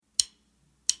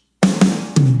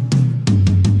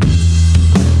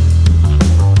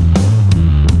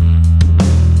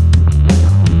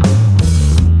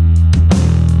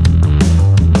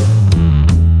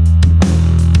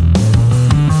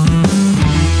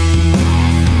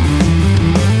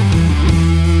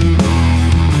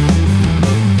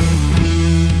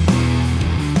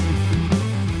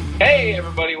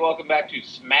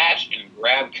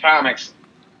Comics.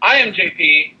 I am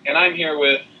JP, and I'm here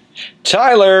with...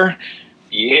 Tyler.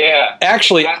 Yeah.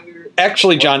 Actually,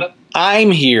 John,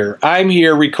 I'm here. I'm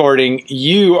here recording.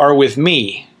 You are with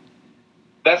me.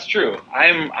 That's true. I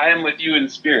am with you in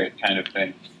spirit, kind of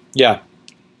thing. Yeah.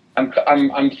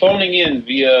 I'm phoning in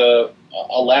via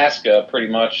Alaska, pretty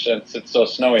much, since it's so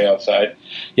snowy outside.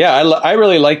 Yeah, I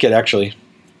really like it, actually.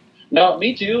 No,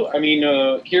 me too. I mean,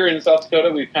 here in South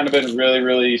Dakota, we've kind of been really,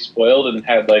 really spoiled and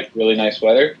had, like, really nice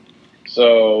weather.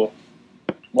 So,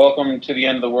 welcome to the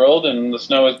end of the world, and the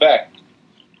snow is back.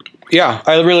 Yeah,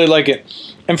 I really like it.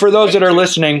 And for those that are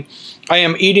listening, I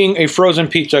am eating a frozen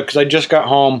pizza because I just got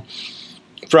home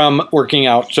from working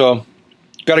out. So,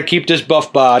 got to keep this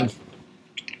buff bod.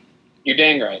 You're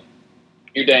dang right.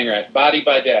 You're dang right. Body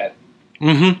by dad.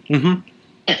 I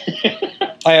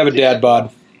have a dad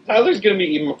bod. Tyler's going to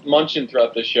be munching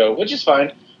throughout this show, which is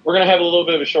fine. We're going to have a little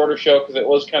bit of a shorter show because it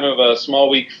was kind of a small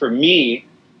week for me,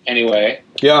 anyway.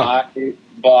 Yeah. I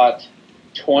bought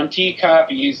 20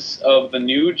 copies of the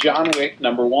new John Wick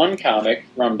 #1 comic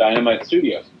from Dynamite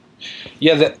Studios.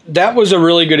 Yeah, that was a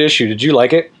really good issue. Did you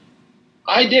like it?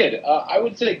 I did. I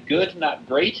would say good, not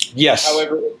great. Yes.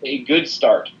 However, a good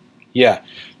start. Yeah.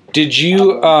 Did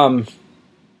you,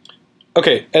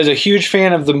 okay, as a huge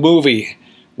fan of the movie,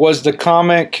 was the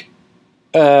comic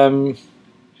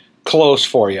close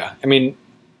for you? I mean,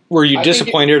 were you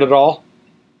disappointed at all?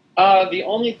 The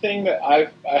only thing that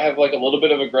I have like a little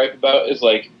bit of a gripe about is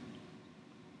like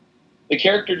the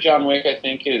character John Wick. I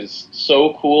think is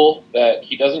so cool that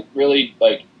he doesn't really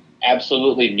like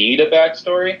absolutely need a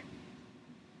backstory.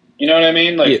 You know what I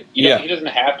mean? Like he doesn't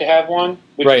have to have one,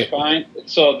 which is fine.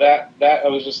 So that I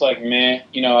was just like meh.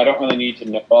 You know, I don't really need to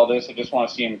know all this. I just want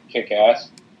to see him kick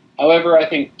ass. However, I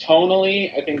think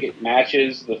tonally, I think it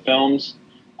matches the films.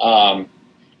 I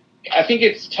think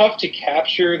it's tough to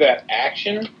capture that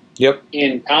action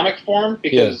in comic form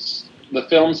because the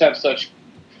films have such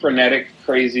frenetic,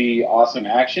 crazy, awesome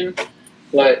action.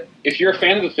 But if you're a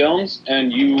fan of the films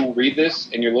and you read this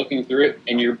and you're looking through it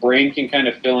and your brain can kind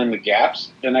of fill in the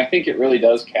gaps, then I think it really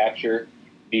does capture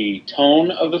the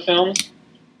tone of the films.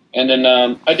 And then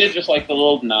I did just like the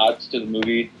little nods to the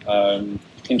movie.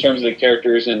 In terms of the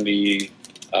characters and the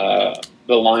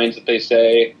lines that they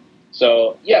say.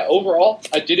 So, yeah, overall,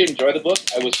 I did enjoy the book.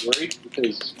 I was worried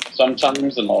because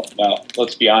sometimes, and well,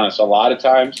 let's be honest, a lot of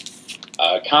times,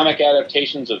 comic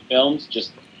adaptations of films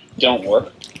just don't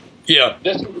work. Yeah.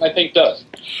 This one, I think, does.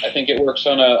 I think it works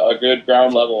on a good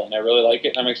ground level, and I really like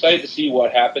it. And I'm excited to see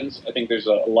what happens. I think there's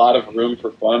a lot of room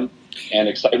for fun and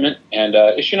excitement, and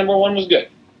issue #1 was good.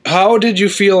 How did you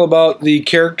feel about the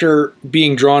character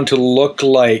being drawn to look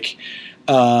like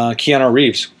Keanu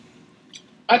Reeves?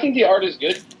 I think the art is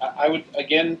good. I would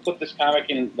again put this comic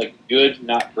in like good,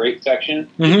 not great section.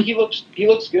 Mm-hmm. He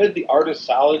looks good. The art is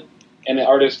solid, and the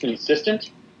art is consistent.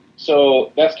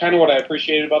 So that's kind of what I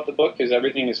appreciated about the book is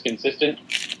everything is consistent.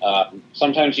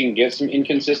 Sometimes you can get some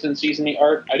inconsistencies in the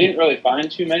art. I didn't really find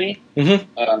too many,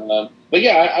 but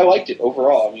yeah, I liked it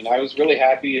overall. I mean, I was really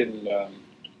happy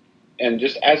and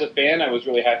just as a fan, I was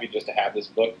really happy just to have this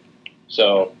book.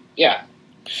 So, yeah.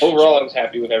 Overall, I was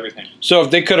happy with everything. So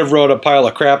if they could have wrote a pile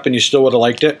of crap and you still would have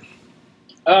liked it?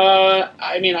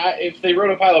 I mean, if they wrote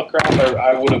a pile of crap,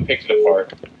 I would have picked it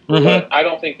apart. Mm-hmm. But I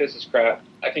don't think this is crap.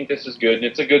 I think this is good. And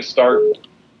it's a good start,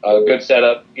 a good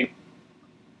setup.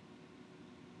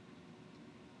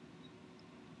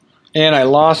 And I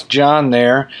lost John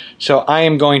there, so I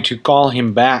am going to call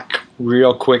him back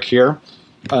real quick here.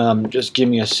 Just give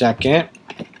me a second.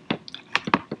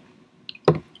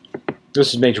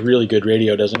 This makes really good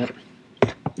radio, doesn't it?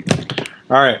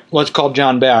 All right, let's call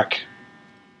John back.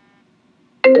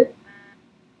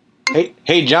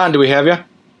 Hey, John, do we have you?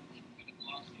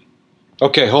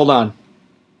 Okay, hold on.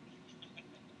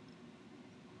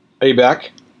 Are you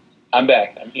back? I'm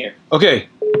back. I'm here. Okay.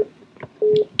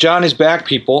 John is back,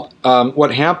 people.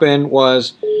 What happened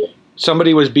was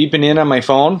somebody was beeping in on my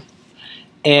phone,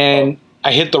 and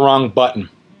I hit the wrong button.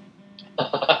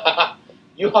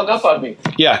 You hung up on me.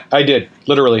 Yeah, I did,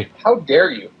 literally. How dare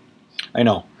you? I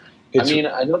know.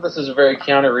 I know this is a very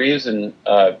Keanu Reeves and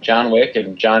John Wick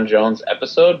and John Jones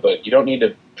episode, but you don't need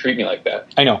to treat me like that.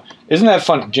 I know. Isn't that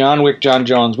fun? John Wick, John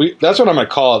Jones. That's what I'm going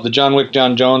to call it, the John Wick,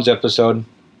 John Jones episode.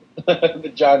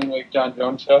 The John Wick, John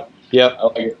Jones show? Yep.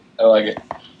 I like it.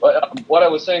 But what I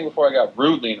was saying before I got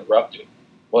rudely interrupted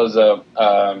was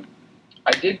I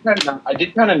did kind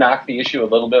of knock the issue a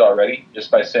little bit already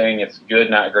just by saying it's good,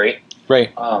 not great.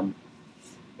 Right.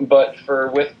 But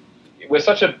with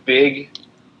such a big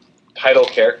title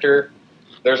character,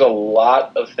 there's a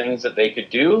lot of things that they could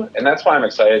do, and that's why I'm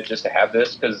excited just to have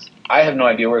this, because I have no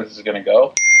idea where this is going to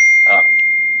go.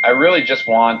 I really just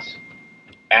want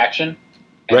action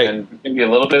and maybe a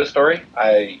little bit of story.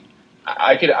 I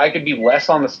could be less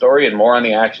on the story and more on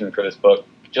the action for this book.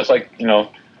 Just like,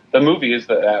 the movie is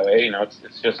that way.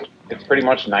 It's pretty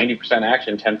much 90%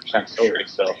 action, 10% story.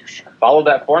 So follow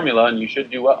that formula and you should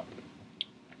do well.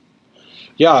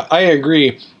 Yeah, I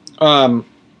agree. I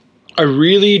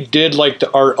really did like the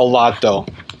art a lot, though.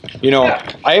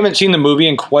 I haven't seen the movie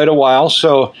in quite a while,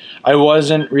 so I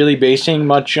wasn't really basing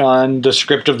much on the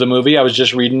script of the movie. I was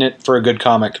just reading it for a good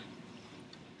comic.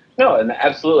 No, and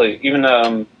absolutely. Even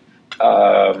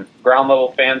ground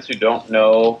level fans who don't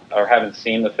know or haven't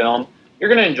seen the film, you're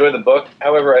going to enjoy the book.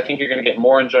 However, I think you're going to get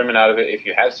more enjoyment out of it if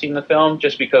you have seen the film,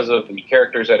 just because of the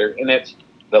characters that are in it,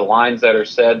 the lines that are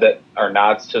said that are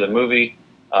nods to the movie.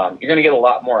 You're going to get a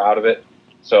lot more out of it.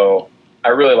 So I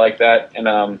really like that.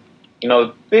 And,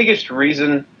 the biggest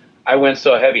reason I went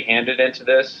so heavy-handed into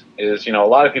this is, a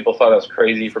lot of people thought I was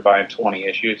crazy for buying 20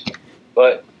 issues.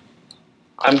 But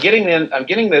I'm getting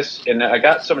this, and I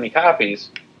got so many copies,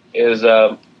 is,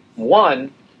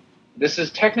 one, this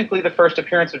is technically the first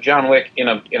appearance of John Wick in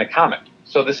a comic.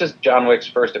 So this is John Wick's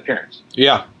first appearance.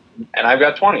 Yeah. And I've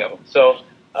got 20 of them. So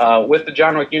with the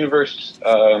John Wick universe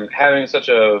having such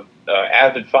a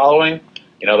avid following,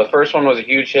 the first one was a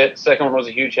huge hit. Second one was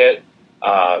a huge hit.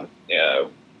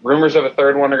 Rumors of a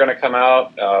third one are going to come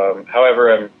out.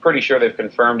 However, I'm pretty sure they've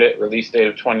confirmed it. Release date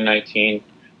of 2019.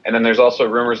 And then there's also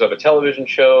rumors of a television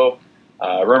show.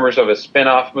 Rumors of a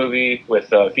spin-off movie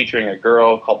with featuring a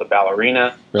girl called the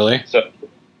Ballerina. Really? So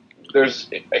there's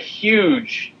a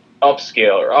huge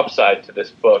upscale or upside to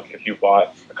this book if you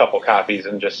bought a couple copies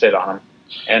and just sit on them.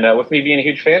 And with me being a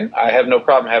huge fan, I have no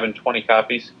problem having 20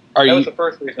 copies. That was the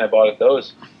first reason I bought it,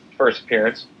 those first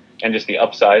appearance, and just the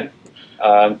upside.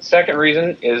 Second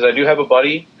reason is I do have a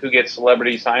buddy who gets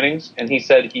celebrity signings, and he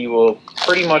said he will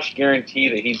pretty much guarantee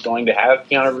that he's going to have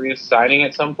Keanu Reeves signing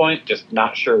at some point, just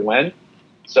not sure when.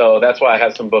 So that's why I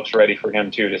have some books ready for him,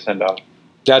 too, to send off.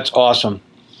 That's awesome.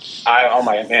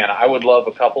 I would love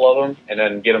a couple of them and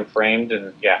then get them framed,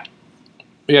 and yeah.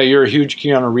 Yeah, you're a huge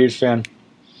Keanu Reeves fan.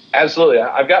 Absolutely.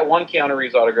 I've got one Keanu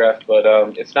Reeves autograph, but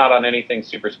it's not on anything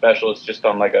super special. It's just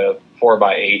on like a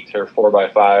 4x8 or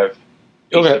 4x5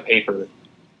 piece of paper,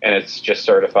 and it's just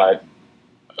certified.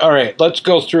 All right, let's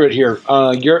go through it here.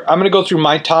 I'm going to go through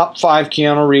my top 5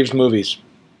 Keanu Reeves movies.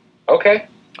 Okay.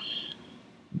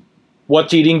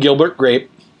 What's Eating Gilbert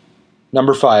Grape?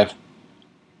 Number 5.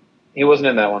 He wasn't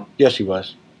in that one. Yes, he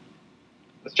was.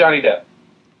 It's Johnny Depp.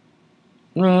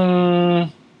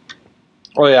 Oh,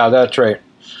 yeah, that's right.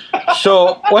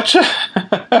 So, what's... Great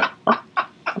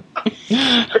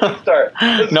start.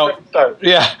 Start.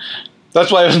 Yeah, that's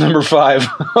why it was number 5.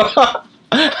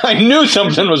 I knew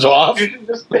something was off. You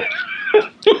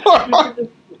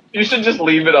should just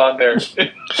leave it on there.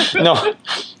 No.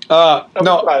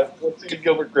 Number 5. What's Eating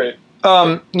Gilbert Grape?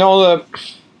 No, the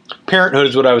Parenthood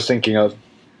is what I was thinking of.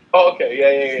 Oh,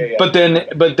 okay. Yeah. But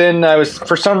then I was,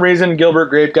 for some reason, Gilbert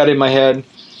Grape got in my head.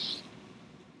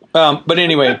 But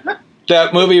anyway,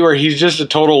 that movie where he's just a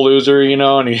total loser,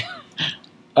 and he,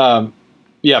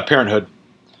 Parenthood.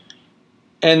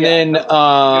 And then,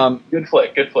 good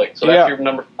flick. So that's your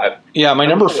number 5. Yeah, my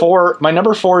number 4. My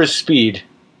number 4 is Speed.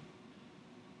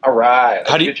 All right,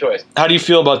 that's a good choice. How do you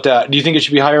feel about that? Do you think it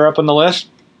should be higher up on the list?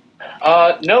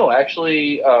 No,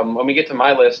 actually, when we get to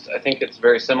my list, I think it's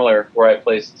very similar where I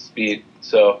placed Speed.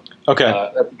 So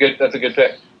okay, that's a good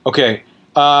pick. Okay,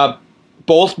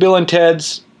 both Bill and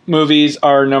Ted's movies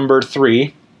are number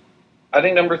 3. I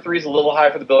think number 3 is a little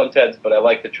high for the Bill and Ted's, but I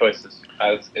like the choices.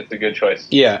 It's a good choice.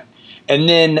 Yeah, and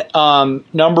then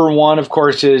number 1, of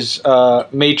course, is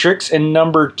Matrix, and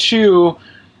number 2,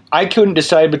 I couldn't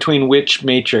decide between which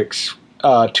Matrix,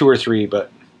 2 or 3,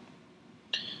 but.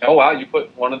 Oh wow! You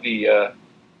put one of the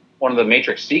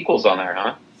Matrix sequels on there,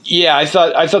 huh? Yeah, I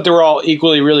thought they were all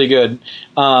equally really good.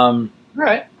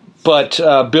 Right. But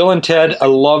Bill and Ted, I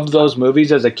loved those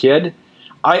movies as a kid.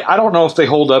 I don't know if they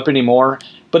hold up anymore,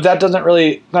 but that not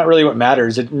really what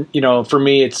matters. For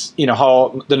me, it's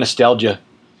how the nostalgia.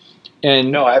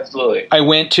 And no, absolutely. I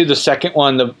went to the second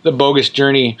one, the Bogus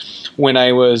Journey, when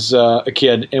I was a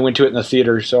kid, and went to it in the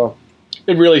theater. So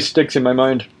it really sticks in my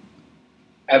mind.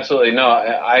 Absolutely. No,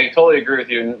 I totally agree with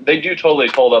you. And they do totally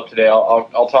hold up today.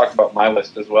 I'll talk about my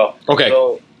list as well. Okay.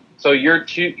 So you're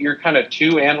kind of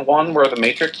 2 and 1 were the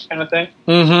Matrix kind of thing?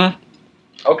 Mm-hmm.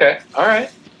 Okay. All right.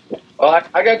 Well,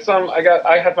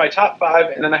 I have my top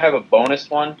 5, and then I have a bonus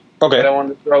one that I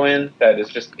wanted to throw in that is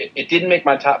just, it didn't make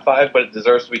my top 5, but it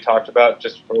deserves to be talked about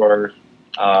just for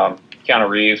Keanu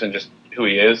Reeves and just who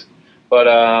he is.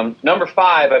 But number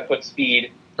 5, I put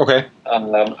Speed. Okay.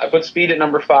 I put Speed at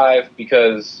number 5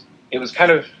 because it was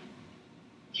kind of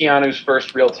Keanu's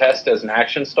first real test as an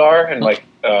action star and like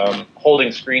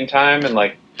holding screen time and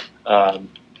like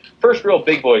first real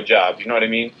big boy job. You know what I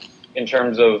mean? In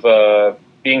terms of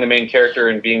being the main character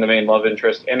and being the main love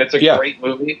interest, and it's a great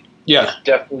movie. Yeah, it's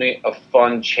definitely a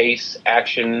fun chase,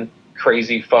 action,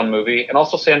 crazy, fun movie, and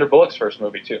also Sandra Bullock's first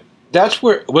movie too.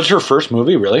 Was her first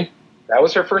movie, really? That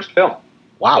was her first film.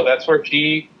 Wow. So that's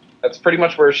pretty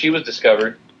much where she was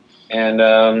discovered.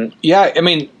 And yeah, I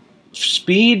mean,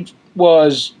 Speed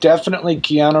was definitely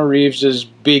Keanu Reeves'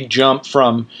 big jump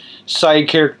from side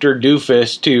character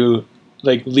doofus to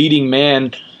like leading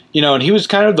man, you know, and he was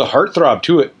kind of the heartthrob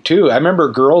to it too. I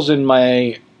remember girls in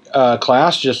my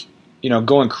class just, you know,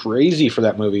 going crazy for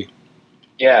that movie.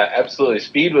 Yeah, absolutely.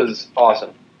 Speed was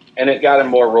awesome. And it got him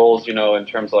more roles, you know, in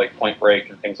terms of like Point Break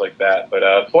and things like that.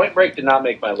 But Point Break did not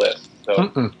make my list.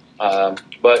 So,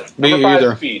 but number 5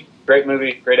 is Speed. Great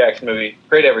movie, great action movie,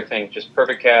 great everything. Just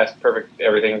perfect cast, perfect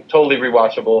everything. Totally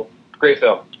rewatchable. Great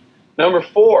film. Number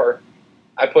 4,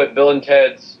 I put Bill and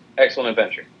Ted's Excellent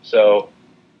Adventure. So,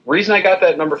 reason I got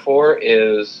that number 4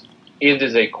 is it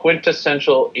is a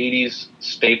quintessential 80s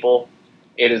staple.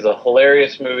 It is a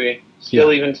hilarious movie.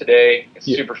 Still even today. It's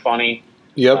super funny.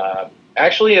 Yep.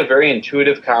 Actually a very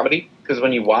intuitive comedy because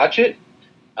when you watch it,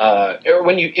 or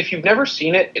if you've never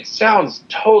seen it, it sounds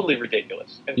totally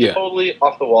ridiculous and totally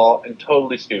off the wall and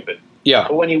totally stupid. Yeah.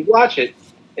 But when you watch it,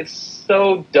 it's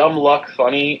so dumb luck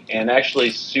funny and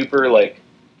actually super like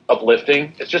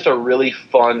uplifting. It's just a really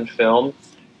fun film,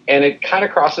 and it kind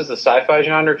of crosses the sci-fi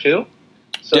genre too.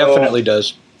 So definitely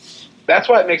does. That's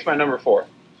why it makes my number 4.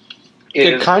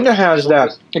 It kind of has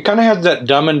that. It kind of has that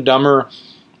Dumb and Dumber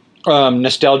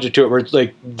nostalgia to it, where it's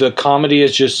like the comedy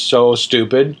is just so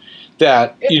stupid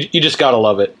that you just gotta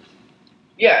love it.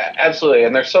 Yeah, absolutely.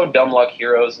 And they're so dumb luck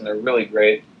heroes, and they're really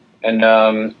great. And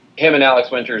him and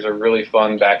Alex Winters are really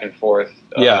fun back and forth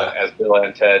as Bill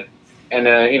and Ted.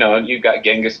 And you know, you've got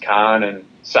Genghis Khan and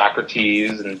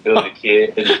Socrates and Billy the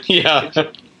Kid. And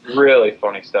it's really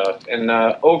funny stuff. And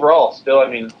overall, still, I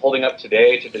mean, holding up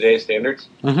today to today's standards,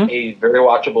 a very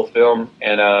watchable film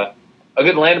and a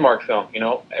good landmark film. You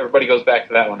know, everybody goes back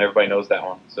to that one. Everybody knows that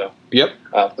one. So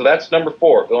so that's number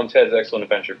 4, Bill and Ted's Excellent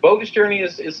Adventure. Bogus Journey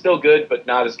is still good, but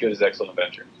not as good as Excellent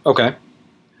Adventure. Okay.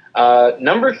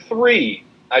 Number 3,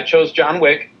 I chose John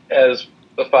Wick as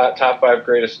the top 5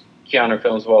 greatest Keanu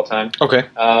films of all time. Okay.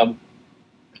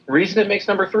 Reason it makes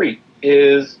number 3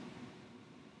 is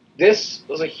this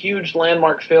was a huge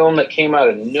landmark film that came out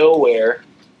of nowhere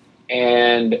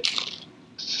and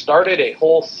started a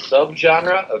whole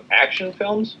subgenre of action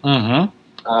films.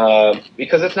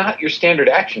 Because it's not your standard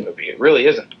action movie. It really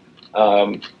isn't.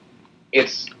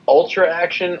 It's ultra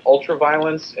action, ultra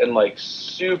violence, and like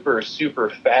super, super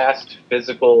fast,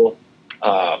 physical,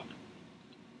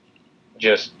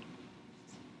 just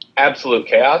absolute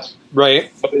chaos.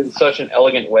 Right. But in such an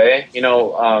elegant way. You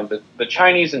know, the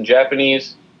Chinese and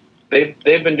Japanese, they've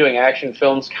been doing action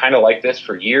films kind of like this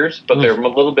for years, but they're a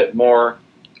little bit more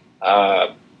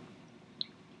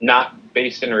not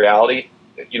based in reality.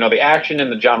 You know, the action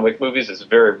in the John Wick movies is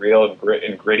very real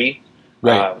and gritty.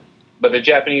 Right. But the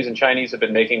Japanese and Chinese have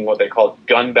been making what they call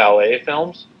gun ballet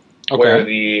films, where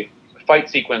the fight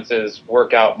sequences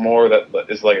work out more that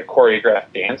is like a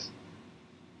choreographed dance,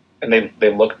 and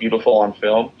they look beautiful on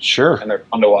film. Sure. And they're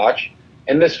fun to watch.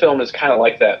 And this film is kind of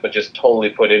like that, but just totally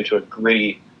put into a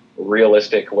gritty,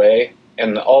 realistic way.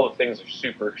 And all the things are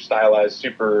super stylized,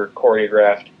 super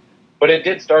choreographed. But it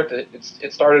did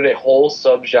it started a whole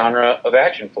subgenre of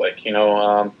action flick. You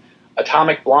know,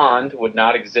 Atomic Blonde would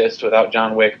not exist without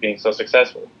John Wick being so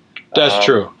successful. That's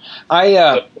true.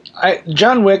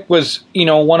 John Wick was, you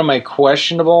know, one of my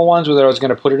questionable ones, whether I was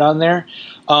going to put it on there.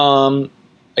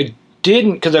 I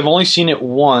didn't, because I've only seen it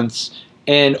once.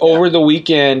 And over the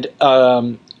weekend,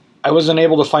 I wasn't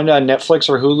able to find it on Netflix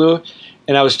or Hulu,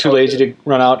 and I was too lazy to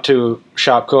run out to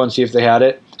Shopko and see if they had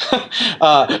it.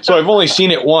 So I've only seen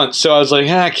it once, so I was like,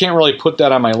 I can't really put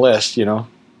that on my list, you know.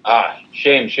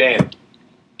 Shame.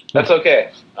 That's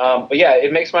okay. But yeah,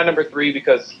 it makes my number 3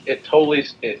 because it totally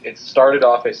it started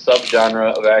off a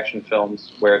subgenre of action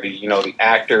films where the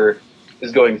actor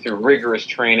is going through rigorous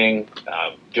training,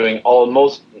 doing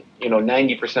almost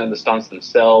 90% of the stunts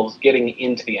themselves, getting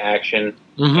into the action,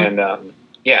 and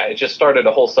it just started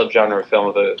a whole subgenre of film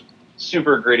with a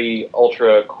super gritty,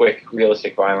 ultra quick,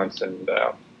 realistic violence, and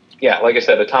like I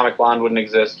said, Atomic Blonde wouldn't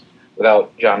exist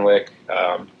without John Wick.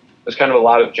 There's kind of a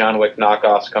lot of John Wick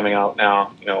knockoffs coming out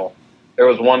now. You know, there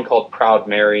was one called Proud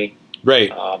Mary,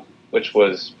 right, which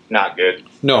was not good.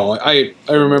 No, I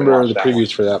remember the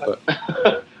previews for that,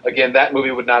 but again, that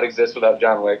movie would not exist without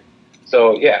John Wick.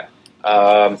 So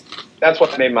that's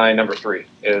what made my number 3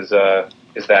 is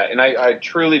is that. And I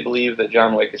truly believe that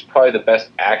John Wick is probably the best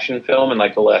action film in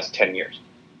like the last 10 years.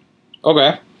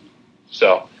 Okay.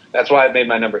 So that's why I made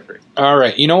my number 3. All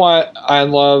right. You know what? I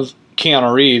love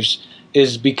Keanu Reeves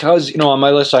is because, you know, on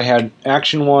my list I had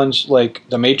action ones like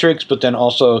The Matrix, but then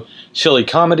also silly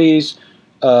comedies,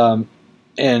 and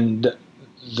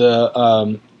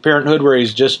the Parenthood, where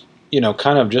he's just, you know,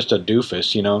 kind of just a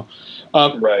doofus, you know.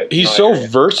 Right. He's so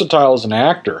versatile as an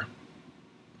actor.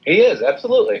 He is,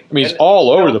 absolutely. I mean, he's all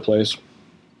over the place.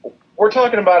 We're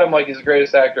talking about him like he's the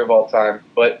greatest actor of all time,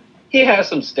 but he has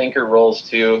some stinker roles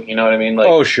too. You know what I mean? Like,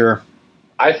 oh, sure.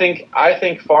 I think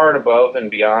far and above and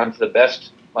beyond, the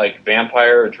best like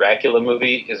vampire or Dracula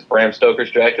movie is Bram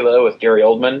Stoker's Dracula with Gary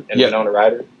Oldman and Winona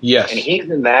Ryder. Yes. And he's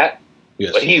in that.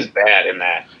 Yes. But he's bad in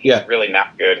that. He's really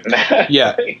not good in that.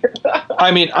 Yeah.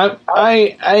 I mean,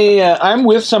 I'm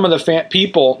with some of the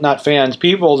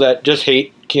people that just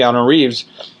hate Keanu Reeves,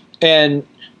 and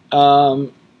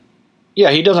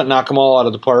he doesn't knock them all out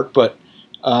of the park, but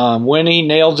when he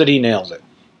nails it, he nails it.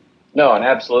 No, and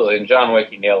absolutely, and John Wick,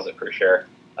 he nails it for sure.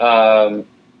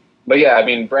 But yeah, I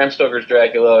mean, Bram Stoker's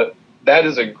Dracula, that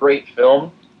is a great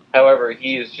film. However,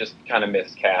 he is just kind of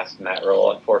miscast in that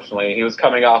role, unfortunately. He was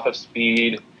coming off of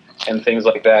Speed and things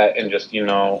like that, and just, you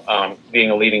know, being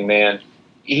a leading man.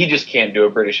 He just can't do a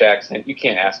British accent. You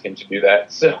can't ask him to do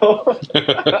that. So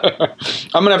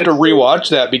I'm going to have to rewatch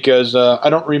that because I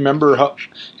don't remember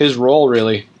his role,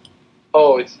 really.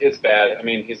 Oh, it's bad. I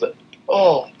mean, he's like,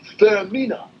 oh,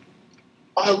 Fermina,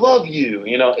 I love you.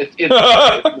 You know,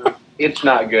 it's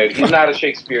not good. He's not a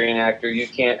Shakespearean actor. You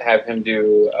can't have him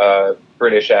do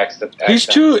British accent.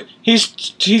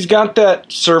 He's got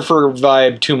that surfer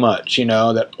vibe too much, you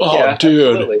know, that,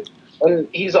 dude. Absolutely. And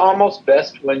he's almost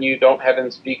best when you don't have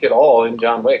him speak at all in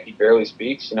John Wick. He barely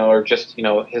speaks, you know, or just, you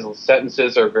know, his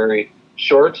sentences are very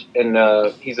short, and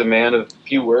he's a man of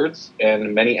few words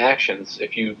and many actions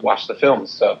if you watch the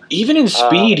films. So even in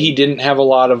Speed, he didn't have a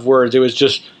lot of words. It was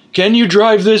just, can you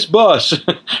drive this bus?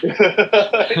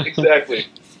 Exactly.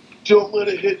 Don't let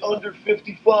it hit under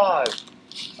 55.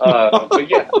 But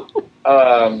yeah.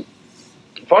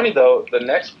 Funny though, the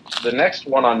next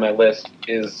one on my list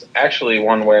is actually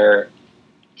one where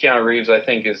Keanu Reeves, I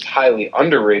think, is highly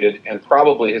underrated and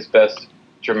probably his best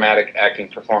dramatic acting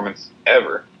performance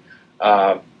ever.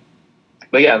 But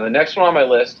yeah, the next one on my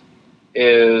list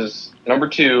is number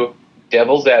 2,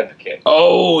 Devil's Advocate.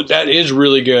 Oh, that is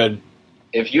really good.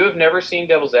 If you have never seen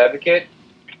Devil's Advocate,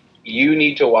 you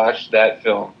need to watch that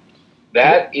film.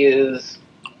 That is...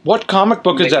 What comic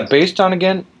book is that based on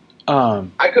again? I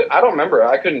don't remember.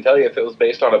 I couldn't tell you if it was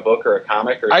based on a book or a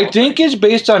comic or something. I think it's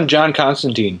based on John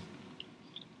Constantine.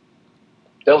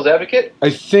 Devil's Advocate? I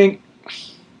think...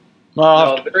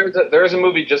 No, there is a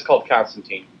movie just called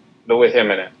Constantine, but with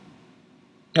him in it.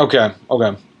 Okay.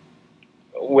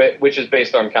 Which is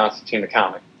based on Constantine the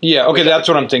comic. Yeah, okay, that's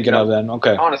what I'm thinking of then.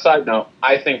 Okay. On a side note,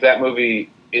 I think that movie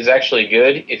is actually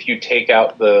good if you take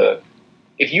out the...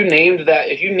 If you named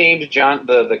John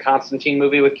the Constantine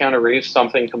movie with Keanu Reeves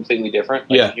something completely different,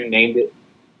 if you named it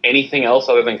anything else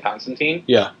other than Constantine,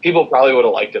 people probably would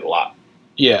have liked it a lot.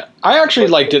 Yeah, I actually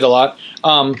liked it a lot.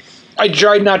 I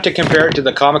tried not to compare it to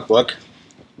the comic book.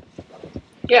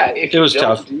 Yeah, if you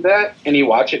don't do that and you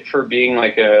watch it for being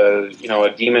like a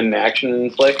demon action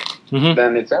flick,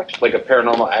 then it's actually like a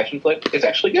paranormal action flick. It's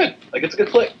actually good. Like, it's a good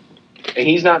flick, and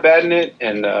he's not bad in it,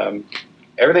 and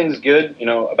everything's good,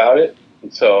 about it.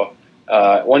 And so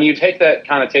when you take that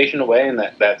connotation away and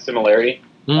that similarity,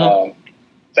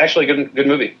 it's actually a good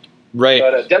movie. Right.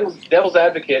 But Devil's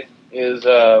Advocate is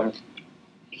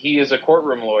he is a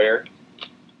courtroom lawyer,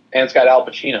 and it's got Al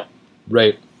Pacino.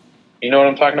 Right. You know what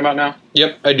I'm talking about now?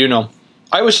 Yep, I do know.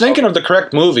 I was thinking of the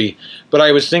correct movie, but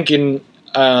I was thinking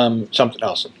something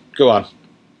else. Go on.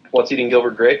 What's Eating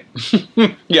Gilbert Grape?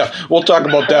 Yeah, we'll talk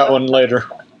about that one later.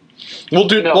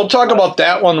 We'll talk about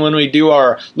that one when we do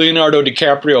our Leonardo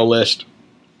DiCaprio list.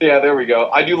 Yeah, there we go.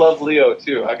 I do love Leo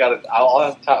too. I'll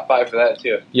have a top 5 for that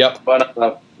too. Yep.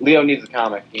 But Leo needs a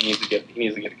comic. He needs to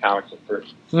get a comic book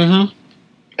first. Mm-hmm.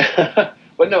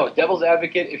 But no, Devil's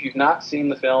Advocate. If you've not seen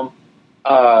the film,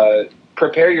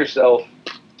 prepare yourself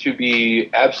to be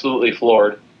absolutely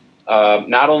floored.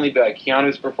 Not only by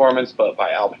Keanu's performance, but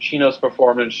by Al Pacino's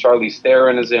performance. Charlize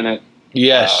Theron is in it.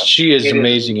 Yes, she is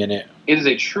amazing in it. It is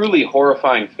a truly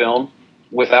horrifying film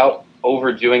without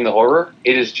overdoing the horror.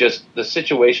 It is just the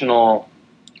situations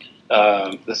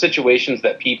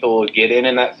that people get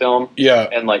in that film. Yeah,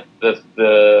 and like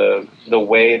the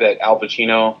way that Al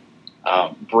Pacino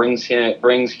brings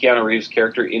Keanu Reeves'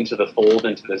 character into the fold,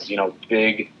 into this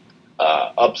big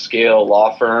upscale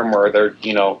law firm where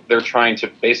they're trying to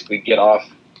basically get off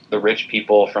the rich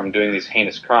people from doing these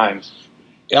heinous crimes.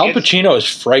 Al Pacino is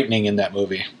frightening in that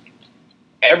movie.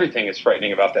 Everything is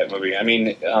frightening about that movie. I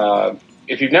mean,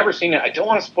 if you've never seen it, I don't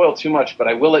want to spoil too much, but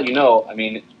I will let you know. I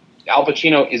mean, Al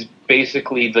Pacino is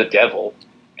basically the devil,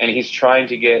 and he's trying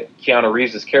to get Keanu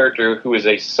Reeves' character, who is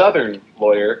a Southern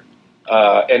lawyer,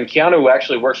 and Keanu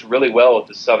actually works really well with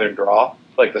the Southern drawl.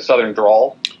 Like the Southern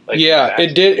drawl. Like yeah,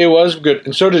 it did. It was good,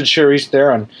 and so did Charlize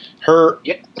Theron.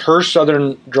 Her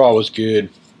Southern drawl was good.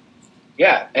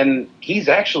 Yeah, and he's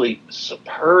actually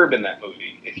superb in that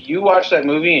movie. If you watch that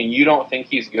movie and you don't think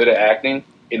he's good at acting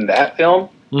in that film,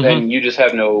 then you just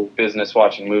have no business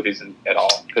watching movies at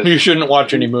all. You shouldn't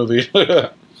watch any movies.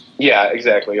 Yeah,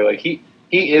 exactly. Like he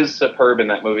is superb in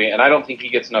that movie, and I don't think he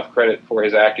gets enough credit for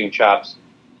his acting chops.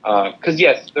 Because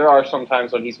yes, there are some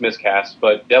times when he's miscast,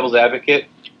 but Devil's Advocate,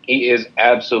 he is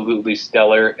absolutely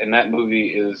stellar, and that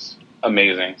movie is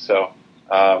amazing. So,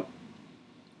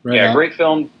 great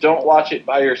film. Don't watch it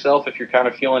by yourself if you're kind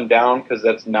of feeling down, because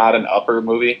that's not an upper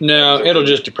movie. No, it'll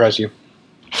just depress you.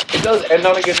 It does end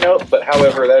on a good note, but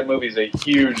however, that movie's a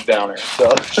huge downer.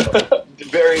 So,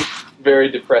 very,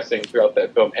 very depressing throughout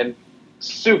that film, and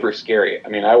super scary. I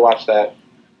mean, I watched that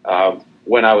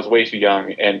when I was way too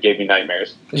young and gave me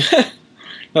nightmares.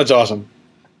 That's awesome.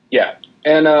 Yeah.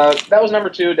 And that was number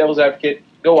 2, Devil's Advocate.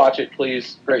 Go watch it,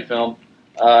 please. Great film.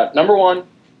 Number 1,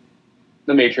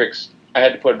 The Matrix. I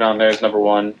had to put it on there as number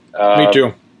 1. Me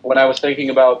too. When I was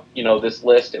thinking about, this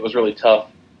list, it was really tough.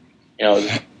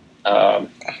 Like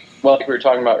we were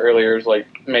talking about earlier, it was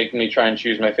like making me try and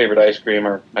choose my favorite ice cream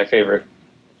or my favorite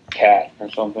cat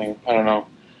or something. I don't know.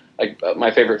 Like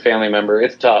my favorite family member.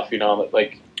 It's tough,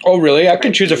 like. Oh, really? I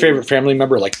can choose a favorite family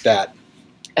member like that.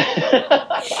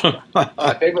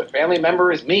 My favorite family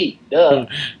member is me. Duh.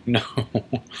 No.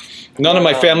 None of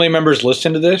my family members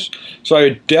listen to this, so I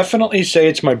would definitely say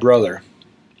it's my brother.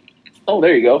 Oh,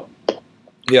 there you go.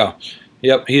 Yeah.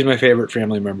 Yep, he's my favorite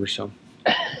family member, so.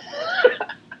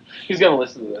 He's going to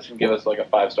listen to this and give us like a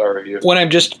 5-star review. When I'm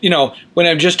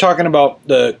just talking about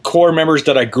the core members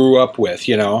that I grew up with,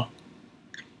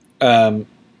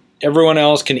 everyone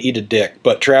else can eat a dick,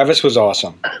 but Travis was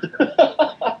awesome.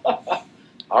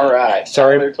 All right.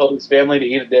 Sorry. Tyler told his family to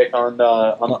eat a dick on the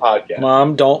podcast.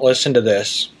 Mom, don't listen to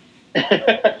this.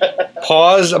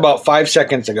 Pause about 5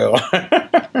 seconds ago.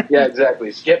 Yeah,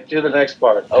 exactly. Skip to the next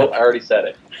part. Oh, I already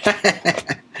said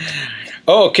it.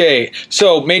 Okay,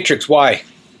 so Matrix, why?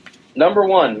 Number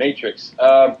 1, Matrix.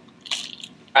 I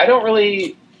don't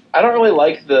really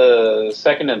like the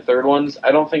second and third ones.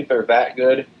 I don't think they're that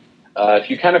good. If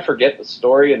you kind of forget the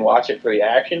story and watch it for the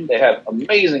action, they have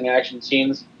amazing action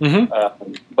scenes.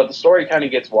 But the story kind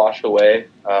of gets washed away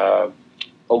a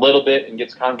little bit and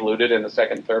gets convoluted in the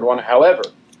second and third one. However,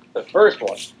 the first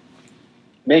one,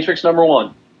 Matrix number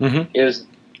 1, is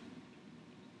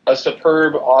a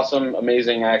superb, awesome,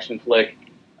 amazing action flick.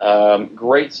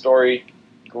 Great story,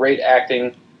 great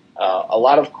acting, a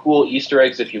lot of cool Easter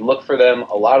eggs if you look for them,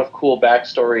 a lot of cool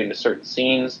backstory into certain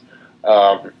scenes.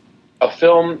 A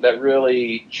film that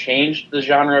really changed the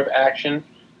genre of action.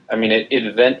 I mean,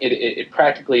 it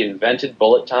practically invented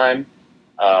bullet time.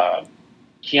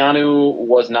 Keanu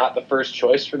was not the first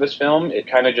choice for this film. It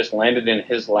kind of just landed in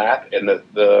his lap, and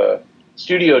the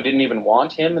studio didn't even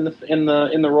want him in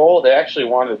the role. They actually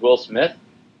wanted Will Smith.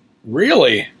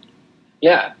 Really?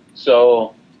 Yeah.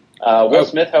 So Will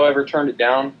Smith, however, turned it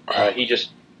down.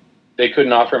 They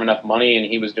couldn't offer him enough money, and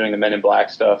he was doing the Men in Black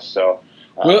stuff. So.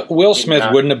 Will Smith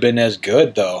wouldn't have been as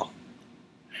good, though.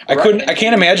 I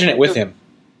can't imagine it with him.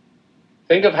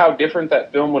 Think of how different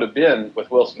that film would have been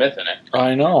with Will Smith in it.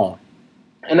 I know.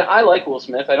 And I like Will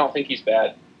Smith. I don't think he's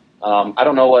bad. I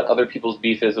don't know what other people's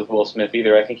beef is with Will Smith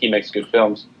either. I think he makes good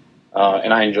films,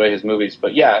 and I enjoy his movies.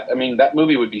 But yeah, I mean, that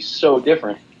movie would be so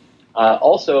different.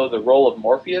 Also, the role of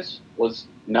Morpheus was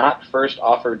not first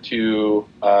offered to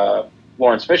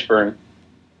Lawrence Fishburne.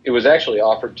 It was actually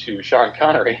offered to Sean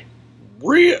Connery.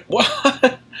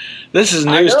 What? This is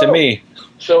news to me.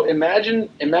 So imagine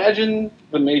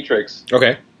The Matrix.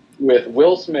 Okay. With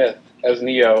Will Smith as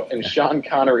Neo and Sean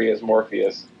Connery as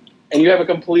Morpheus, and you have a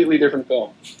completely different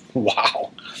film.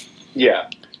 Wow. Yeah.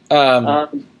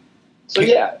 So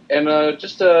yeah, and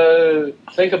just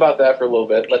think about that for a little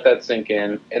bit, let that sink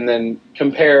in, and then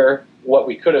compare what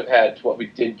we could have had to what we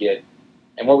did get.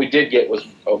 And what we did get was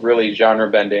a really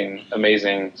genre-bending,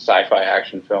 amazing sci-fi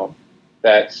action film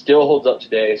that still holds up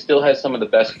today, still has some of the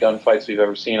best gunfights we've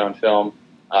ever seen on film.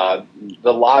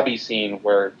 The lobby scene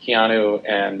where Keanu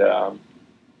and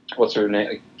what's her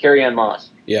name, Carrie-Anne Moss.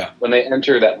 Yeah. When they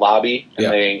enter that lobby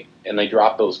and they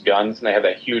drop those guns and they have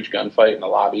that huge gunfight in the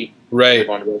lobby. Right. They're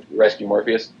going to go rescue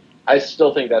Morpheus. I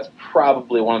still think that's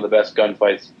probably one of the best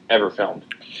gunfights ever filmed.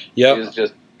 Yep.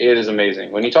 It is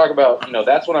amazing. When you talk about,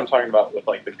 that's what I'm talking about with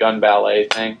like the gun ballet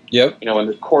thing. Yep. When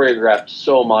it's choreographed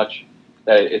so much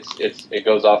that it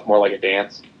goes off more like a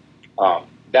dance.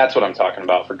 That's what I'm talking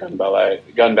about for gun ballet.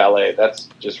 Gun ballet. That's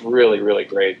just really, really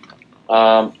great.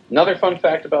 Another fun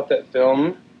fact about that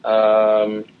film: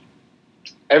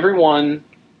 everyone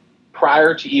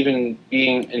prior to even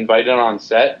being invited on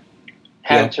set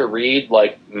had to read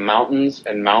like mountains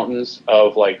and mountains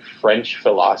of like French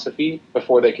philosophy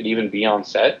before they could even be on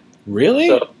set. Really?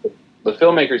 So the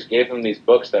filmmakers gave them these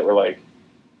books that were like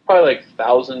probably like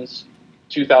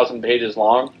 2,000 pages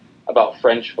long about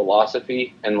French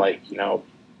philosophy and like,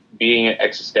 being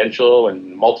existential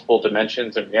and multiple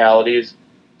dimensions and realities.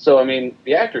 So, I mean,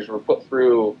 the actors were put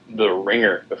through the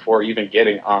ringer before even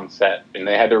getting on set, and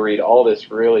they had to read all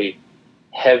this really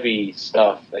heavy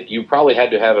stuff that you probably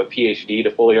had to have a PhD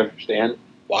to fully understand.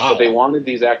 Wow. But they wanted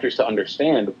these actors to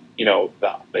understand,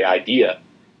 the idea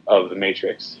of the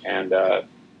Matrix. And,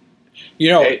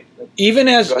 even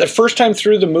as the first time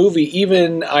through the movie,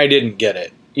 even I didn't get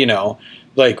it,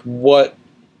 like what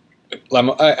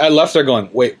I left there going,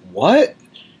 wait, what?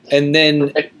 And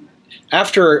then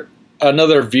after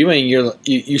another viewing,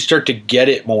 you start to get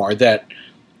it more that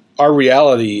our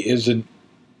reality isn't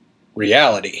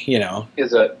reality,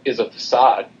 is a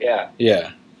facade. Yeah.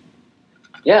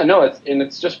 No,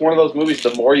 it's just one of those movies.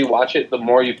 The more you watch it, the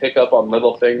more you pick up on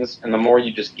little things, and the more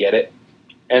you just get it.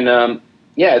 And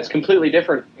it's completely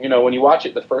different. When you watch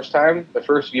it the first time, the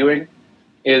first viewing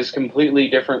is completely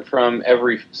different from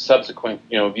every subsequent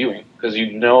viewing, because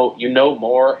you know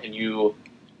more and you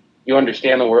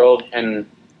understand the world, and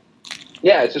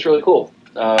it's just really cool.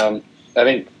 I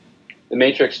think The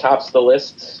Matrix tops the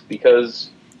lists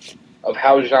because of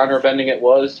how genre bending it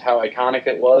was, how iconic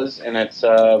it was, and it's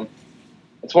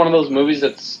one of those movies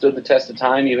that stood the test of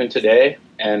time even today.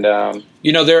 And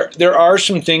there are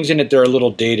some things in it that are a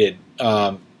little dated.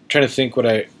 Trying to think what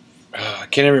I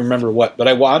can't even remember what, but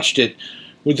I watched it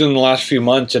within the last few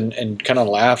months and kind of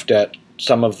laughed at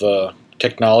some of the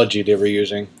technology they were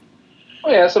using.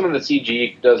 Oh yeah, some of the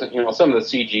CG doesn't. Some of the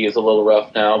CG is a little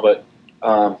rough now, but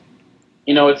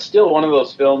it's still one of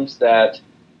those films that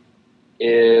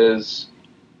is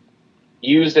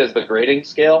used as the grading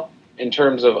scale in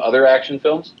terms of other action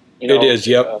films. It is,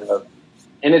 yep.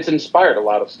 And it's inspired a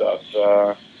lot of stuff.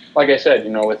 Like I said,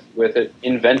 with it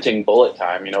inventing bullet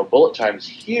time. Bullet time's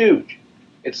huge.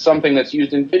 It's something that's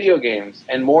used in video games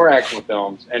and more action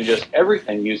films, and just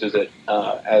everything uses it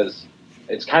as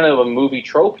it's kind of a movie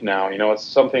trope now. It's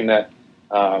something that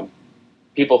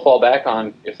people fall back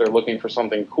on if they're looking for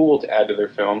something cool to add to their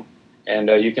film, and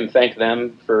you can thank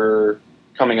them for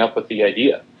coming up with the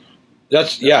idea.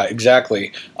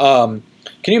 Exactly.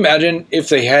 Can you imagine if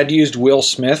they had used Will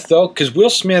Smith, though? Because Will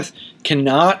Smith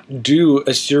cannot do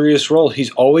a serious role.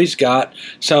 He's always got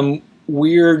some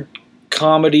weird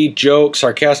comedy joke,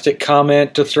 sarcastic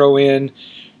comment to throw in.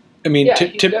 I mean,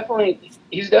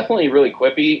 he's definitely really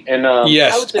quippy. And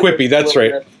yes, quippy, that's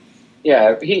right.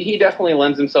 Yeah, he definitely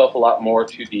lends himself a lot more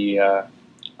to the,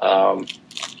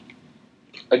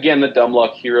 again, the dumb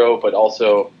luck hero, but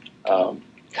also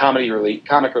comic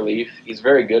relief. He's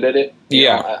very good at it.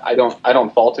 I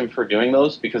don't fault him for doing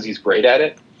those because he's great at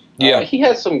it. He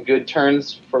has some good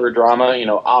turns for drama.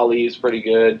 Ali's pretty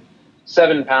good.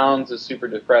 7 Pounds is super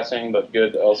depressing, but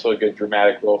good. Also a good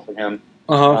dramatic role for him.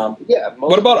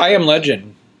 What about I Am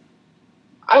Legend?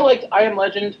 I liked I Am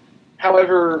Legend.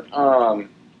 However,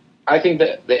 I think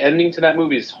that the ending to that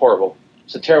movie is horrible.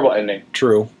 It's a terrible ending.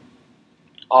 True.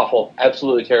 Awful.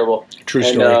 Absolutely terrible. True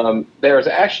story. And there's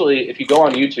actually, if you go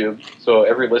on YouTube, so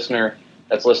every listener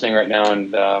that's listening right now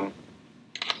and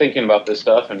thinking about this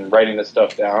stuff and writing this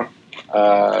stuff down,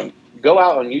 go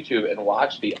out on YouTube and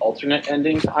watch the alternate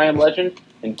ending to I Am Legend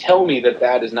and tell me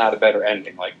that is not a better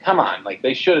ending. Like, come on. Like,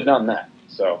 they should have done that.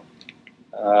 So,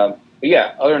 but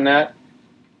yeah, other than that,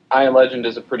 I Am Legend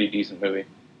is a pretty decent movie.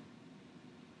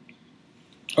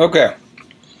 Okay.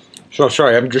 So,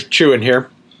 sorry, I'm just chewing here.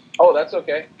 Oh, that's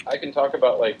okay. I can talk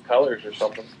about, like, colors or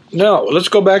something. No, let's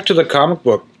go back to the comic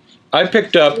book. I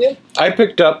picked up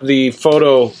the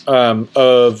photo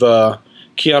of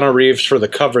Keanu Reeves for the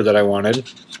cover that I wanted.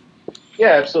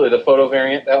 Yeah, absolutely. The photo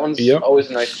variant. That one's always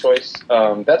a nice choice.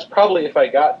 That's probably, if I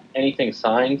got anything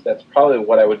signed, that's probably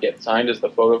what I would get signed, is the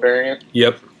photo variant.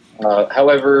 Yep.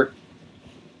 However,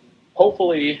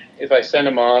 hopefully, if I send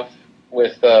them off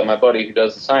with my buddy who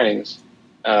does the signings,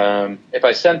 if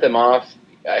I sent them off,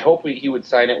 I hope he would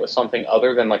sign it with something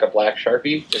other than like a black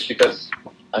Sharpie, just because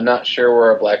I'm not sure where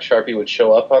a black Sharpie would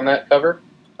show up on that cover.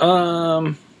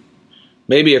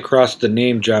 Maybe across the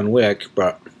name John Wick,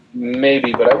 but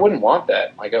maybe, but I wouldn't want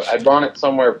that. Like, I'd want it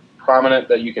somewhere prominent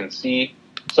that you can see.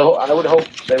 So I would hope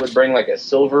they would bring like a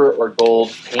silver or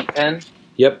gold paint pen.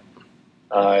 Yep.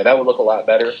 That would look a lot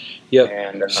better. Yep.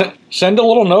 And send a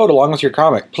little note along with your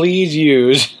comic. Please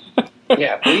use.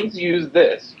 Yeah, please use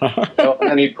this.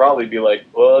 And he'd probably be like,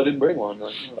 "Well, I didn't bring one."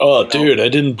 Like, oh, dude, I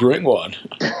didn't bring one.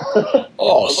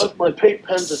 Oh, unless my paint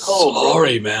pens are cold.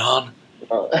 Sorry, man.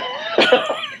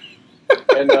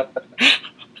 And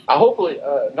hopefully,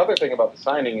 another thing about the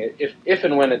signing, if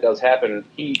and when it does happen,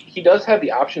 he does have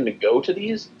the option to go to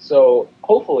these. So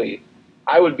hopefully,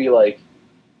 I would be like,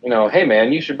 hey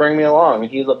man, you should bring me along.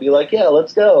 And he'll be like, yeah,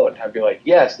 let's go. And I'd be like,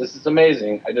 yes, this is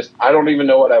amazing. I don't even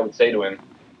know what I would say to him.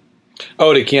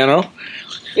 Oh, to Keanu?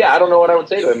 Yeah, I don't know what I would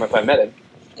say to him if I met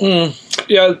him.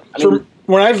 Yeah,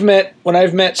 when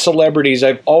I've met celebrities,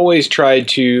 I've always tried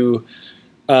to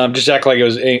just act like it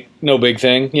was no big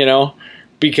thing,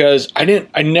 because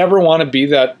I never want to be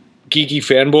that geeky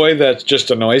fanboy that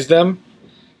just annoys them.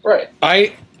 Right.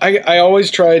 I always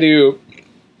try to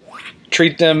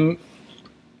treat them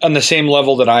on the same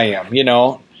level that I am,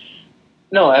 No,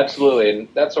 absolutely, and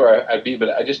that's where I'd be. But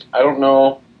I don't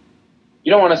know.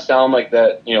 You don't want to sound like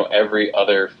that, every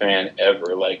other fan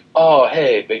ever. Like, oh,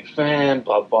 hey, big fan,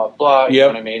 blah, blah, blah. You know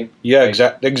what I mean? Yeah,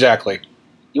 like, exactly.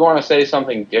 You want to say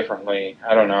something differently.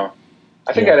 I don't know.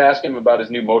 I think I'd ask him about his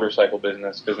new motorcycle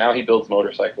business, because now he builds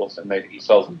motorcycles and he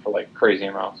sells them for, like, crazy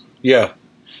amounts. Yeah.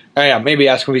 Maybe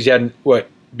ask him if he's had,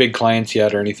 big clients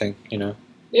yet or anything,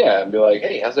 Yeah, and be like,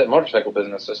 hey, how's that motorcycle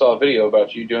business? I saw a video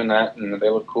about you doing that, and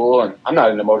they look cool, and I'm not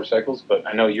into motorcycles, but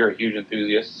I know you're a huge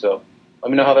enthusiast, so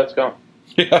let me know how that's going.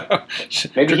 Yeah.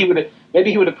 Maybe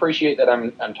he would appreciate that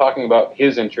I'm talking about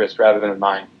his interest rather than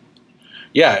mine.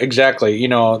 Yeah, exactly.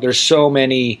 There's so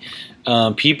many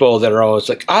people that are always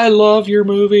like, I love your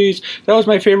movies. That was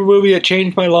my favorite movie. It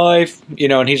changed my life.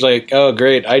 And he's like, oh,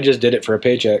 great. I just did it for a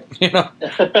paycheck. No,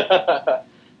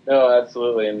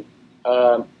 absolutely. And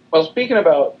well, speaking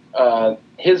about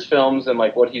his films and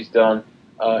like what he's done,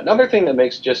 another thing that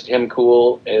makes just him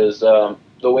cool is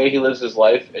the way he lives his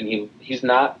life, and he's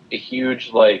not a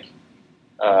huge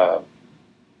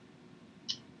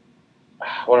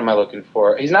what am I looking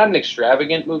for? He's not an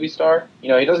extravagant movie star. He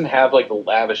doesn't have like the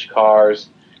lavish cars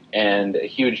and a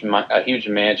huge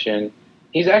mansion.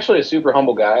 He's actually a super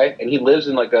humble guy, and he lives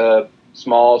in like a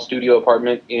small studio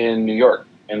apartment in New York,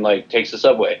 and like takes the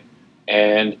subway.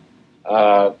 And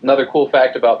another cool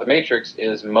fact about The Matrix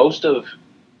is most of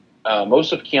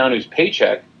Keanu's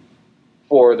paycheck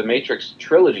for the Matrix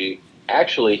trilogy,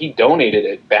 actually, he donated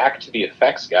it back to the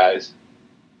effects guys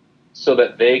so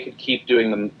that they could keep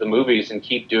doing the movies and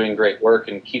keep doing great work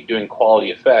and keep doing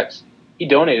quality effects. He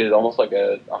donated almost like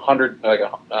I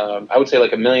would say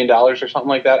like $1 million or something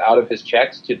like that out of his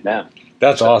checks to them.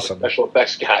 That's awesome. Special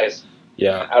effects guys.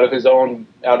 Yeah. Out of his own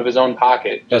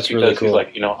pocket. That's really cool. He's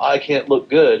like, I can't look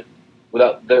good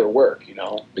without their work,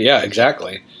 Yeah,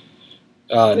 exactly.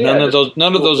 None of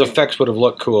those effects would have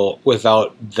looked cool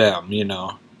without them,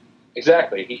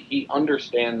 Exactly. He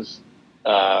understands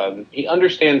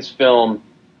film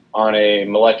on a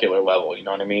molecular level. You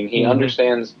know what I mean? He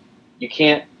understands you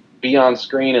can't be on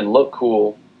screen and look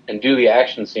cool and do the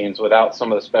action scenes without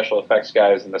some of the special effects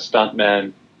guys and the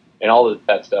stuntmen and all of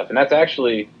that stuff. And that's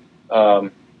actually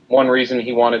one reason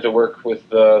he wanted to work with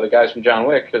the guys from John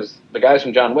Wick, because the guys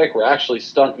from John Wick were actually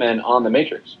stuntmen on The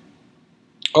Matrix.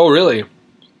 Oh, really?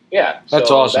 Yeah, that's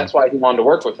awesome. That's why he wanted to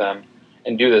work with them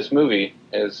and do this movie.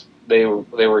 Is they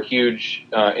were huge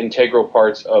integral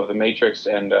parts of The Matrix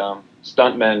and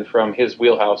stuntmen from his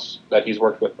wheelhouse that he's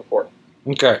worked with before.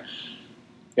 Okay.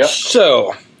 Yep.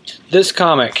 So, this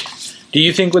comic, do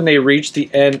you think when they reach the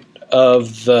end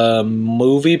of the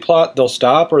movie plot, they'll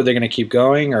stop, or are they going to keep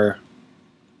going, or?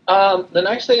 The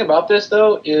nice thing about this,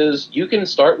 though, is you can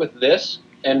start with this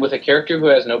and with a character who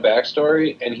has no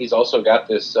backstory, and he's also got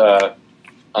this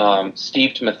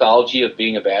steeped mythology of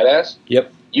being a badass.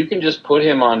 Yep. You can just put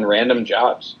him on random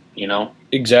jobs,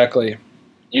 Exactly.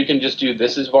 You can just do,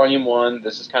 this is volume 1,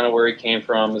 this is kind of where he came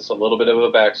from, it's a little bit of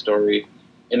a backstory,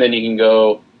 and then you can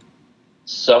go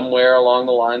somewhere along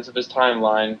the lines of his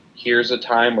timeline. Here's a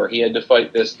time where he had to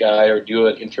fight this guy or do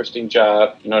an interesting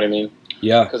job, you know what I mean?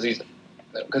 Yeah. Because he's a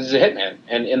hitman,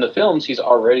 and in the films he's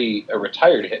already a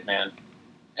retired hitman,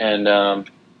 and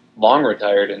long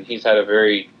retired, and he's had a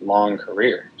very long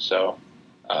career. So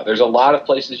there's a lot of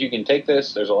places you can take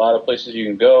this. There's a lot of places you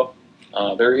can go.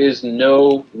 There is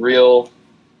no real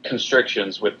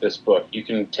constrictions with this book. You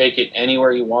can take it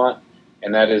anywhere you want,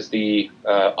 and that is the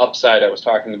upside I was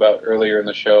talking about earlier in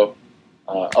the show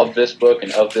of this book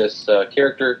and of this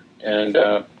character. And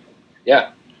you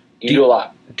can do a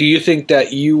lot. Do you think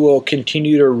that you will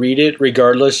continue to read it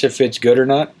regardless if it's good or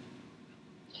not?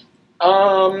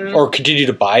 Or continue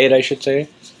to buy it, I should say.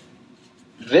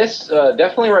 This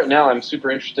definitely right now, I'm super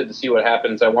interested to see what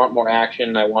happens. I want more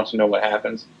action. I want to know what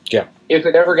happens. Yeah. If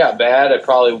it ever got bad, I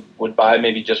probably would buy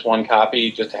maybe just one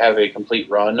copy just to have a complete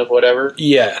run of whatever.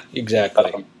 Yeah,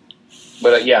 exactly.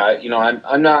 But yeah,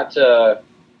 I'm not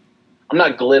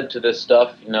glib to this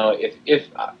stuff. If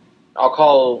I'll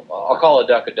call a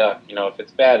duck a duck. If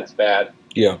it's bad, it's bad.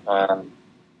 Yeah.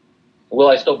 Will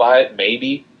I still buy it?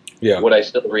 Maybe. Yeah. Would I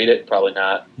still read it? Probably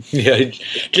not. Yeah,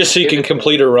 just so you can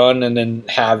complete a run and then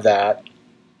have that.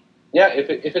 Yeah, if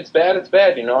it's bad, it's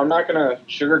bad. I'm not going to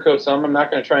sugarcoat something. I'm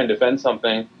not going to try and defend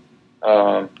something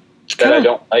that I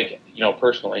don't like,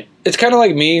 personally. It's kind of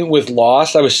like me with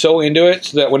Lost. I was so into it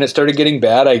so that when it started getting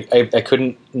bad, I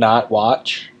couldn't not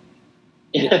watch.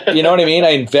 You know what I mean? I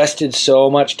invested so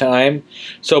much time.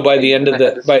 So by the end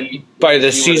of by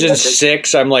the season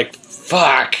 6, I'm like,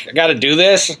 fuck, I got to do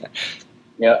this.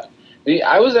 Yeah.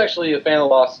 I was actually a fan of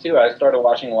Lost, too. I started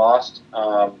watching Lost,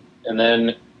 and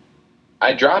then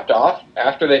I dropped off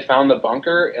after they found the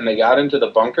bunker, and they got into the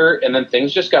bunker, and then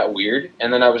things just got weird,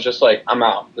 and then I was just like, I'm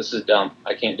out. This is dumb.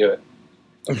 I can't do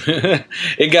it.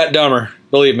 It got dumber,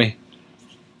 believe me.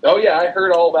 Oh, yeah, I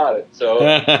heard all about it, so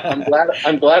I'm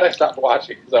glad I stopped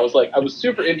watching, because I was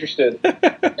super interested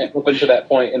up until that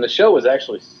point, and the show was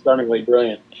actually stunningly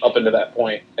brilliant up until that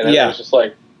point, and then it was just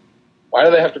like, why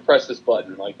do they have to press this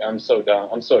button? Like, I'm so done.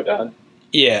 I'm so done.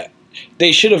 Yeah.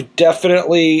 They should have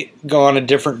definitely gone a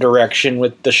different direction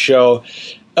with the show.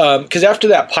 Because after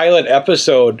that pilot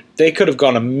episode, they could have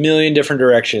gone a million different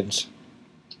directions.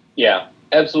 Yeah,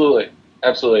 absolutely.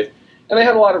 Absolutely. And they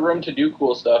had a lot of room to do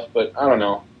cool stuff, but I don't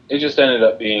know. It just ended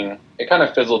up being, it kind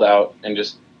of fizzled out and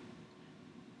just,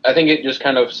 I think it just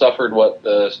kind of suffered what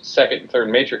the second and third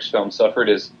Matrix film suffered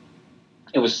is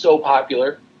it was so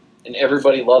popular and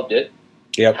everybody loved it.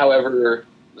 Yep. However,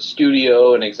 the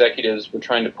studio and executives were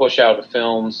trying to push out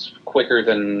films quicker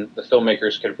than the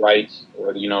filmmakers could write,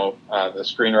 or the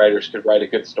screenwriters could write a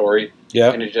good story.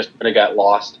 Yeah. And it just kind of got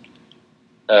lost.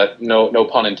 No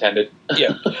pun intended.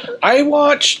 Yeah. I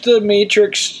watched The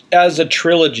Matrix as a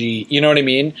trilogy, you know what I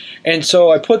mean? And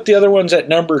so I put the other ones at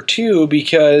number 2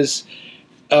 because,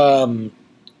 I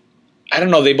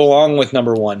don't know, they belong with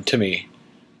number 1 to me.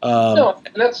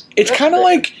 It's kind of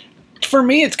like... For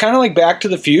me, it's kind of like Back to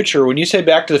the Future. When you say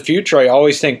Back to the Future, I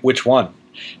always think, which one?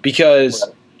 Because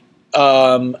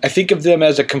I think of them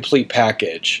as a complete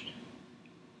package.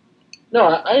 No,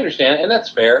 I understand, and that's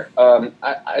fair.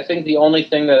 I think the only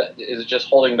thing that is just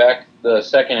holding back the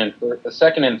second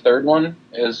and third one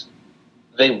is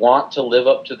they want to live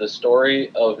up to the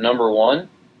story of number 1,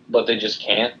 but they just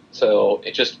can't. So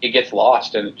it gets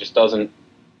lost, and it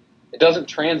doesn't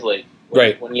translate.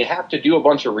 Right. When you have to do a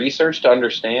bunch of research to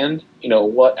understand,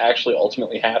 what actually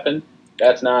ultimately happened,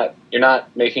 you're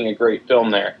not making a great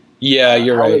film there. Yeah,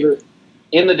 you're right.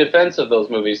 In the defense of those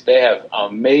movies, they have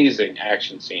amazing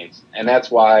action scenes, and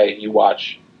that's why you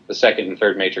watch the second and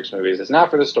third Matrix movies. It's not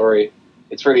for the story,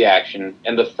 it's for the action.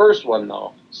 And the first one,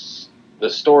 though, the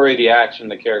story, the action,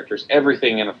 the characters,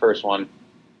 everything in the first one,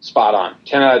 spot on.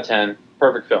 10 out of 10,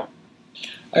 perfect film.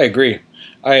 I agree.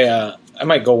 I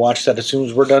might go watch that as soon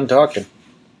as we're done talking.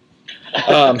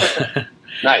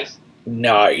 Nice.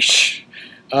 Nice.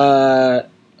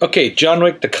 Okay, John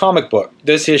Wick, the comic book,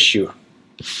 this issue.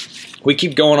 We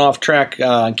keep going off track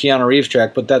on Keanu Reeves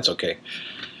track, but that's okay.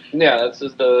 Yeah, this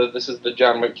is the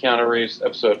John Wick Keanu Reeves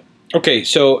episode. Okay,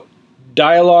 so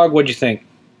dialogue, what'd you think?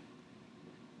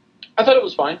 I thought it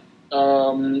was fine.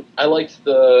 I liked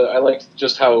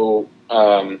just how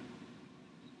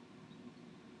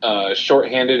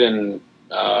shorthanded and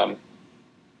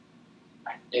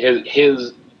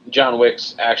his John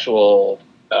Wick's actual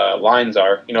lines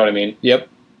are. You know what I mean? Yep.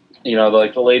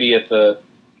 Like the lady at the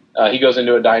he goes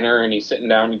into a diner and he's sitting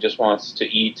down. He just wants to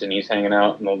eat and he's hanging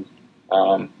out. And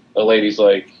the lady's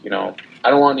like, I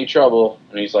don't want any trouble.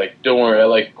 And he's like, don't worry, I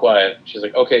like it quiet. She's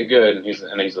like, okay, good. And he's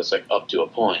just like, up to a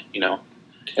point,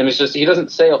 And it's just he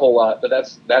doesn't say a whole lot, but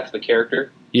that's the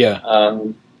character. Yeah.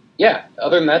 Yeah.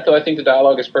 Other than that, though, I think the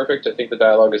dialogue is perfect. I think the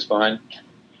dialogue is fine.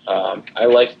 I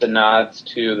like the nods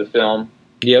to the film.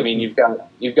 Yep. I mean, you've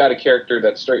got a character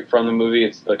that's straight from the movie.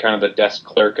 It's the kind of the desk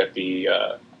clerk at the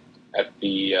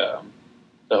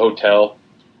hotel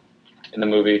in the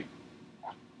movie.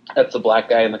 That's the black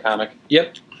guy in the comic.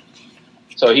 Yep.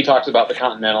 So he talks about the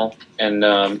Continental, and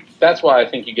that's why I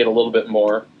think you get a little bit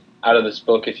more out of this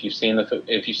book if you've seen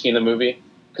the movie,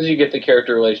 because you get the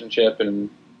character relationship, and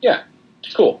yeah,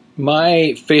 It's cool.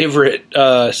 My favorite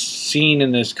scene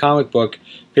in this comic book,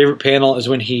 favorite panel, is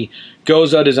when he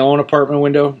goes out his own apartment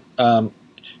window,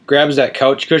 grabs that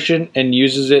couch cushion, and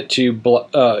uses it to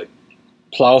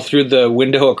plow through the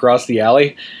window across the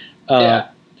alley. Yeah.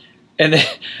 And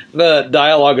the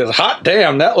dialogue is, hot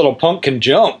damn, that little punk can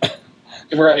jump.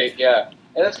 Right, yeah.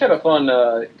 And that's kind of fun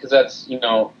because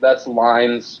that's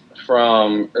lines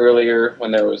from earlier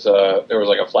when there was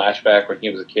like a flashback when he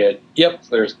was a kid. Yep.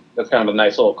 So that's kind of a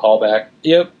nice little callback.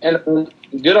 Yep. And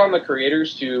good on the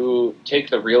creators to take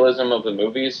the realism of the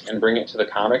movies and bring it to the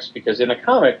comics, because in a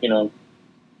comic,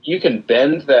 you can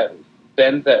bend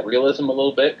that realism a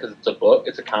little bit because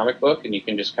it's a comic book, and you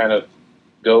can just kind of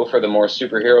go for the more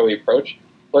superhero-y approach.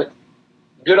 But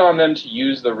good on them to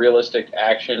use the realistic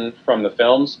action from the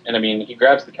films. And I mean, he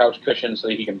grabs the couch cushion so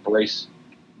that he can brace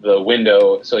the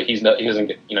window so he doesn't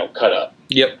get cut up.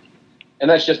 Yep. And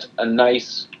that's just a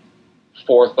nice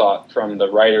forethought from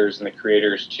the writers and the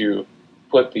creators to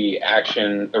put the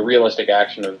realistic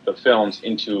action of the films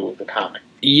into the comic.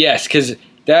 Yes, because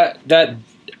that's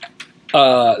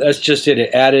just it.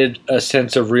 It added a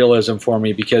sense of realism for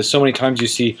me, because so many times you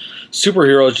see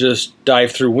superheroes just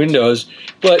dive through windows,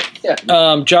 but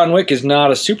John Wick is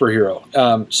not a superhero.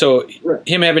 So right.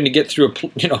 Him having to get through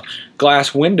a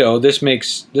glass window, this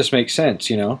makes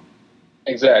sense.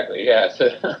 Exactly. Yeah.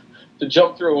 To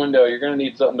jump through a window, you're going to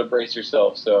need something to brace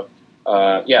yourself. So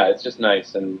it's just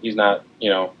nice, and he's not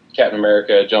Captain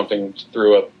America jumping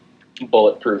through a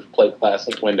bulletproof plate glass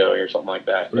window or something like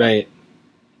that. Right.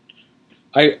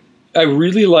 I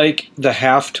really like the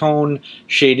halftone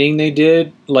shading they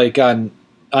did, like on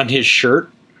his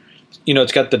shirt.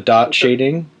 It's got the dot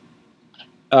shading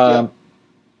in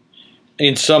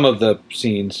some of the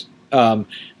scenes.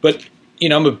 But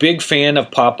I'm a big fan of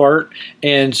pop art,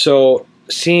 and so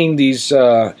seeing these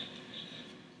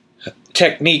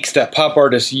techniques that pop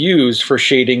artists use for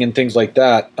shading and things like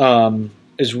that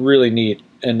is really neat.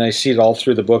 And I see it all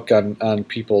through the book on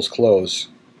people's clothes.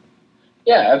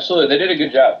 Yeah, absolutely. They did a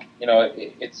good job.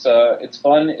 It's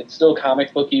fun. It's still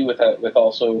comic booky with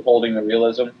also holding the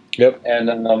realism. Yep.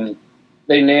 And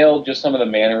they nailed just some of the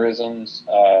mannerisms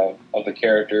of the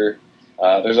character.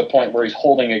 There's a point where he's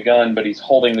holding a gun, but he's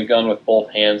holding the gun with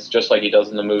both hands, just like he does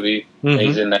in the movie. Mm-hmm. And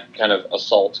he's in that kind of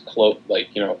assault,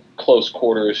 close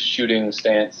quarters shooting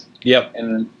stance. Yep.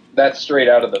 And that's straight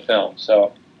out of the film.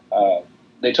 So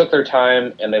they took their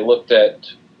time and they looked at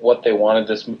what they wanted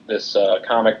this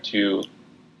comic to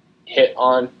hit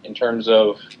on in terms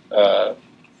of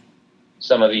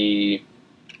some of the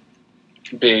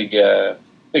big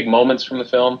moments from the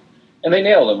film, and they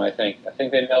nailed them. I think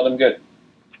they nailed them good.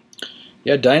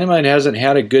 Yeah, Dynamite hasn't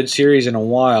had a good series in a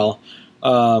while,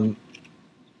 so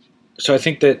I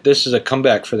think that this is a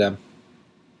comeback for them.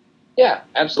 Yeah,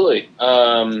 absolutely.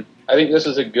 I think this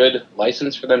is a good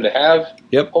license for them to have.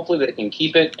 Yep. Hopefully they can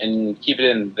keep it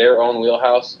in their own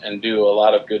wheelhouse and do a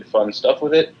lot of good, fun stuff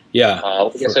with it. Yeah.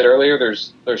 Like I said earlier,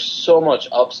 there's so much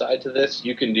upside to this.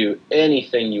 You can do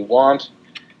anything you want.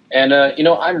 And,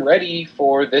 I'm ready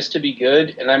for this to be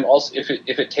good. And I'm also, if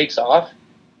it takes off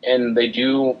and they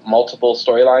do multiple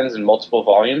storylines and multiple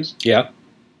volumes,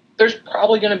 there's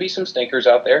probably going to be some stinkers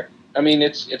out there. I mean,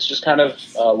 it's just kind of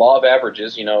law of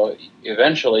averages.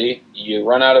 Eventually you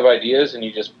run out of ideas and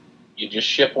you just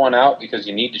ship one out because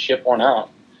you need to ship one out.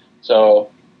 So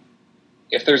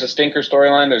if there's a stinker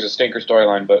storyline, there's a stinker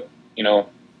storyline. But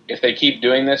if they keep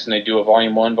doing this and they do a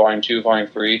volume 1, volume 2, volume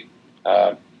 3,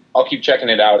 I'll keep checking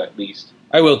it out at least.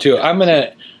 I will too. I'm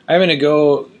gonna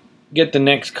go get the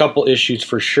next couple issues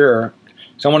for sure.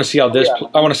 So I want to see how this.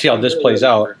 I want to see how this plays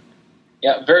out.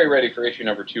 Yeah, very ready for issue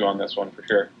number 2 on this one for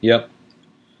sure. Yep.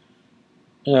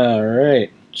 All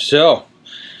right. So,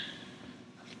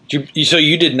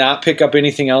 you did not pick up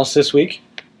anything else this week?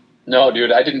 No,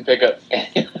 dude, I didn't pick up.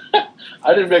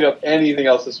 I didn't pick up anything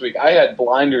else this week. I had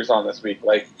blinders on this week.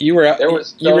 Like you ran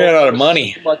out of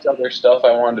money. So much other stuff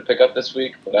I wanted to pick up this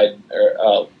week, but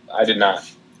I did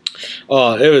not.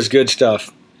 Oh, it was good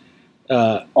stuff.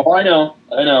 I know.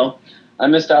 I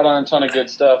missed out on a ton of good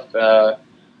stuff.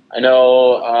 I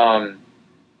know,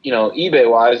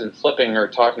 eBay-wise and flipping are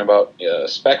talking about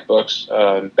spec books.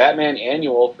 Batman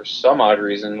Annual, for some odd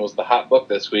reason, was the hot book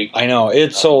this week. I know.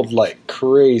 It sold like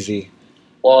crazy.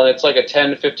 Well, it's like a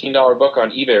 $10 to $15 book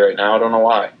on eBay right now. I don't know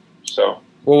why. So.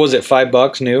 What was it,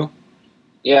 $5 new?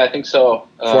 Yeah, I think so.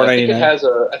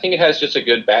 $4.99. I think it has just a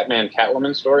good Batman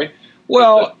Catwoman story.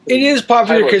 Well, it is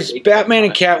popular because Batman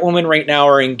and Catwoman right now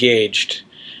are engaged.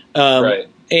 Right.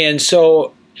 And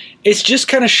so it's just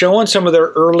kind of showing some of their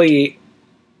early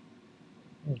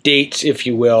dates, if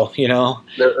you will,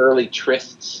 Their early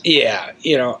trysts. Yeah,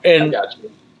 and I got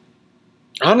you.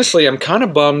 honestly, I'm kind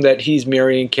of bummed that he's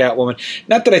marrying Catwoman.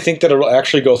 Not that I think that it'll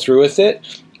actually go through with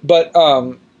it, but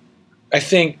I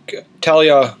think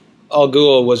Talia al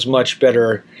Ghul was much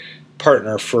better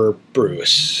partner for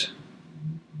Bruce.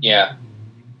 Yeah.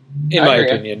 In my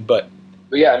opinion, but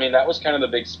yeah, I mean, that was kind of the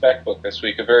big spec book this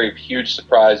week. A very huge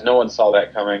surprise. No one saw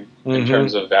that coming in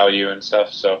terms of value and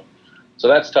stuff. So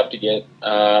that's tough to get.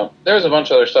 There was a bunch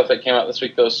of other stuff that came out this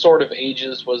week, though. Sword of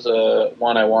Ages was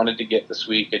one I wanted to get this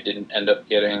week. I didn't end up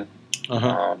getting.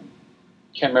 Can't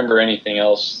remember anything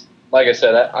else. Like I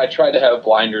said, I tried to have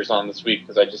blinders on this week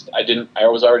because I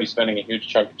was already spending a huge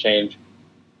chunk of change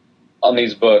on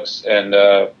these books and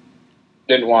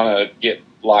didn't want to get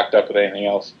locked up with anything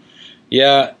else.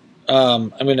 Yeah. I'm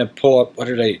going to pull up. What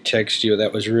did I text you?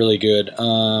 That was really good.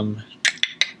 Fujitsu.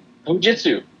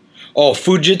 Oh,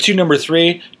 Fujitsu number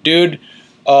 3, dude.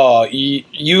 Oh,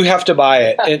 you have to buy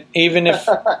it, and even if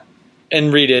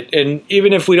and read it, and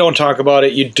even if we don't talk about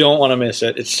it, you don't want to miss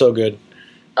it. It's so good.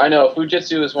 I know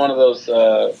Fujitsu is one of those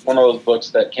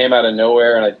books that came out of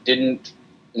nowhere, and I didn't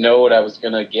know what I was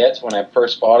going to get when I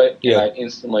first bought it, and I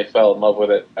instantly fell in love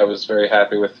with it. I was very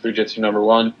happy with Fujitsu number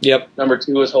 1. Yep. Number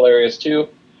 2 was hilarious too.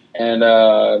 And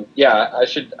I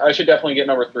should definitely get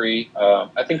number 3.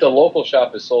 I think the local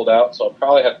shop is sold out, so I'll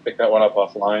probably have to pick that one up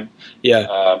offline. Yeah.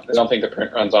 I don't think the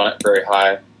print runs on it very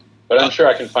high, but I'm sure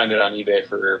I can find it on eBay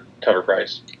for cover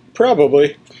price.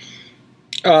 Probably.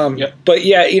 Yep. But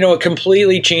yeah, it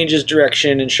completely changes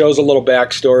direction and shows a little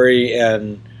backstory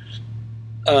and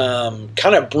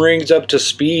kind of brings up to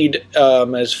speed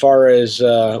as far as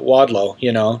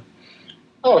Wadlow.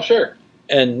 Oh, sure.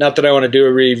 And not that I want to do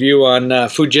a review on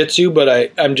Fujitsu,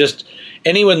 but I'm just,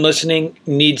 anyone listening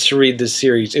needs to read this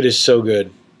series. It is so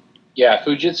good. Yeah,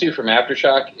 Fujitsu from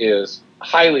Aftershock is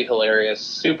highly hilarious,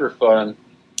 super fun,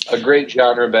 a great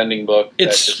genre-bending book.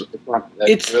 It's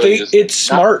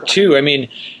smart too. I mean,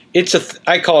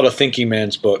 I call it a thinking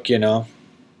man's book. Yeah,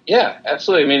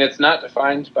 absolutely. I mean, it's not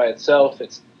defined by itself.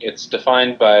 It's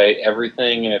defined by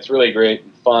everything, and it's really great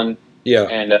and fun. Yeah.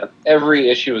 And every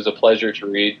issue is a pleasure to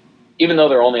read. Even though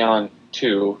they're only on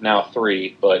 2, now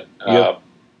 3, but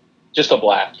just a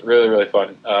blast. Really, really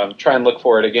fun. Try and look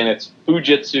for it. Again, it's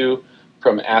Fujitsu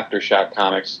from Aftershock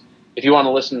Comics. If you want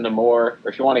to listen to more, or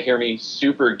if you want to hear me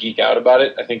super geek out about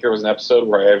it, I think there was an episode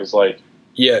where I was like,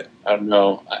 I don't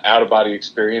know, out-of-body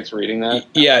experience reading that.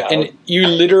 Yeah, and you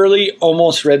literally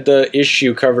almost read the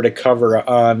issue cover to cover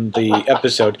on the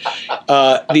episode.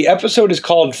 The episode is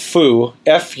called Fu,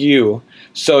 F-U.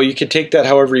 So you can take that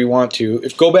however you want to.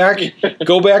 Go back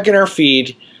in our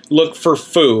feed, look for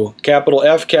Fu, capital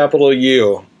F, capital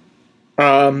U.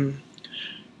 And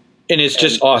it's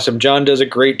just awesome. John does a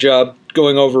great job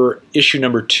going over issue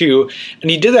number 2.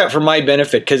 And he did that for my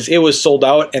benefit because it was sold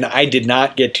out and I did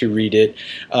not get to read it.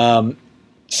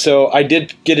 So I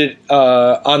did get it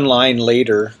online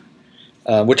later,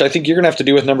 which I think you're going to have to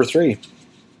do with number 3.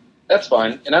 That's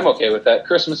fine. And I'm okay with that.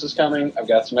 Christmas is coming. I've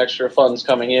got some extra funds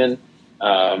coming in.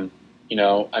 I'm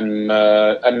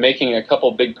making a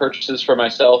couple big purchases for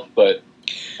myself, but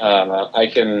I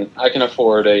can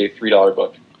afford a $3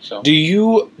 book. So do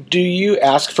you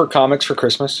ask for comics for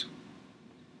Christmas?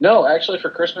 No, actually,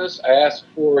 for Christmas I ask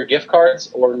for gift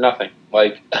cards or nothing.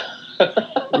 Like,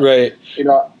 right?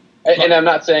 And I'm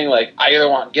not saying like I either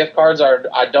want gift cards or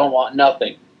I don't want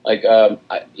nothing. Like, my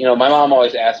mom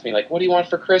always asks me like, "What do you want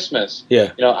for Christmas?"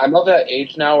 Yeah. I'm of that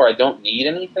age now where I don't need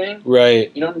anything.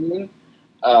 Right. You know what I mean?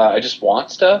 I just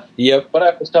want stuff. Yep. But I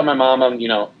always tell my mom,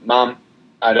 Mom,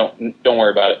 don't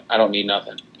worry about it. I don't need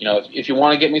nothing. If you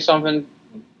want to get me something,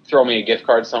 throw me a gift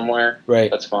card somewhere.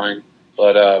 Right. That's fine.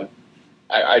 But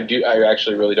I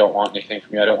actually really don't want anything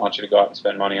from you. I don't want you to go out and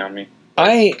spend money on me.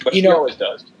 But she always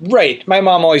does. Right. My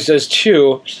mom always does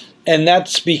too. And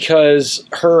that's because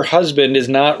her husband is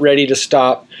not ready to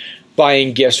stop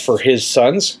buying gifts for his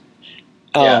sons,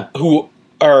 who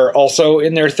are also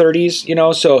in their 30s,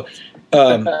 so...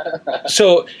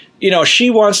 so she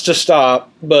wants to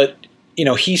stop, but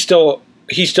he still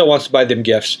wants to buy them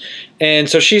gifts, and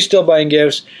so she's still buying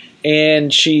gifts,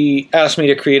 and she asked me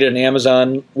to create an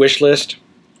Amazon wish list.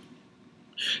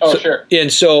 Oh, sure.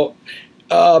 And so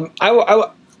I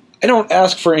don't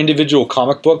ask for individual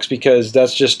comic books because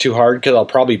that's just too hard because I'll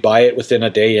probably buy it within a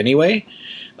day anyway.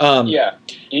 Yeah,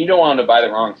 and you don't want them to buy the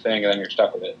wrong thing and then you're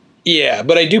stuck with it. Yeah,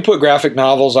 but I do put graphic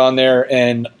novels on there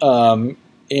and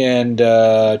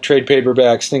trade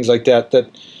paperbacks, things like that,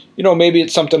 maybe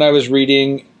it's something I was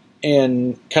reading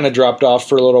and kind of dropped off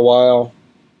for a little while.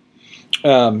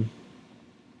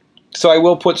 So I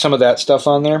will put some of that stuff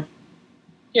on there.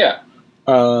 Yeah.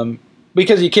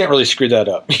 Because you can't really screw that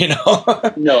up,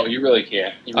 No, you really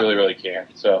can't. You really, really can't.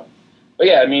 So, But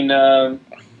yeah, I mean,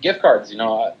 gift cards. You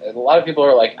know, a lot of people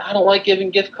are like, I don't like giving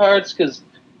gift cards because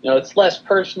it's less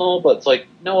personal. But it's like,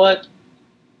 you know what?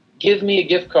 Give me a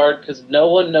gift card because no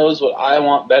one knows what I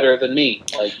want better than me.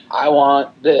 Like, I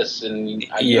want this, and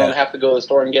you don't have to go to the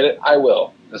store and get it. I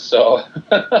will. So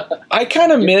I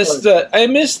kind of miss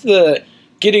the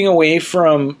getting away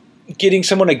from getting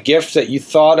someone a gift that you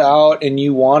thought out and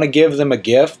you want to give them a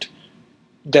gift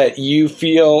that you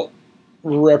feel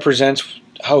represents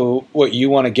what you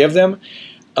want to give them.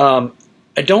 I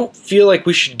don't feel like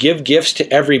we should give gifts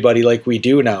to everybody like we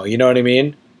do now. You know what I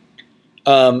mean?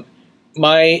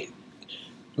 My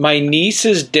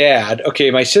niece's dad,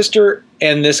 okay, my sister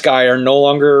and this guy are no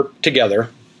longer together.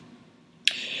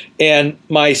 And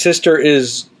my sister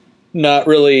is not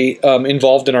really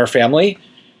involved in our family.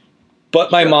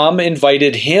 But my mom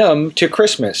invited him to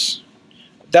Christmas.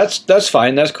 That's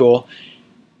fine. That's cool.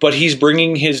 But he's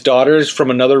bringing his daughters from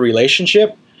another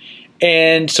relationship.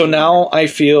 And so now I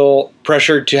feel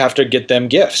pressured to have to get them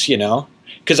gifts,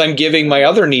 because I'm giving my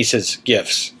other nieces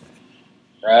gifts.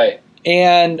 Right.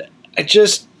 And I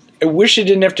wish it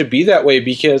didn't have to be that way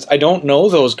because I don't know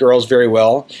those girls very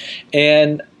well.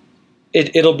 And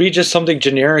it'll be just something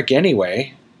generic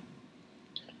anyway.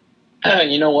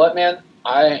 You know what, man?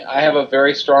 I have a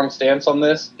very strong stance on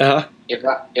this. Uh-huh.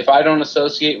 If I don't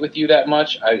associate with you that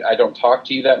much, I don't talk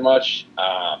to you that much,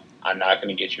 I'm not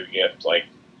going to get you a gift. Like,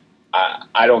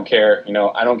 I don't care.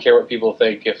 I don't care what people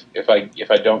think if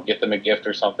I don't get them a gift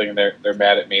or something and they're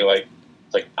mad at me. Like,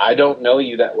 it's like, I don't know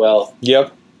you that well.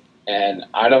 Yep. And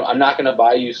I'm not going to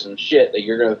buy you some shit that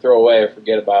you're going to throw away or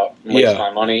forget about and waste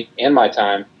my money and my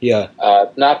time. Yeah.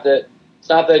 It's not that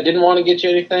I didn't want to get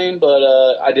you anything, but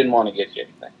I didn't want to get you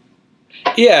anything.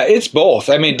 Yeah, it's both.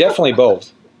 I mean, definitely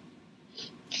both.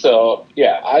 So,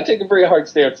 yeah, I take a very hard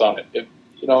stance on it. If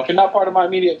you're not part of my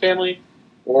immediate family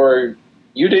or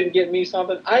you didn't get me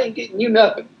something, I ain't getting you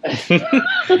nothing.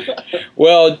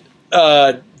 Well,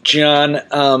 John,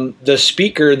 the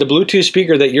Bluetooth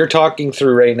speaker that you're talking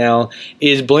through right now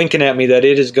is blinking at me that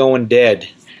it is going dead.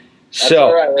 That's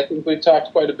all right. I think we've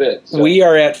talked quite a bit. So. We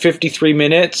are at 53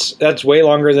 minutes. That's way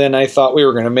longer than I thought we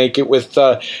were going to make it with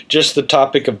just the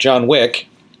topic of John Wick.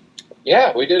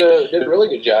 Yeah, we did a really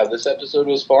good job. This episode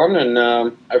was fun, and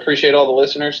I appreciate all the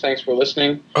listeners. Thanks for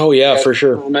listening. Oh yeah, for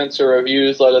sure. Comments or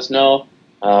reviews, let us know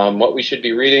what we should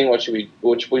be reading. What should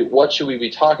we be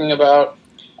talking about?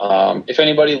 If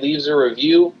anybody leaves a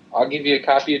review, I'll give you a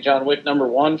copy of John Wick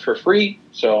 #1 for free.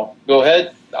 So go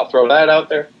ahead. I'll throw that out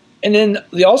there. And then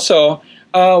also,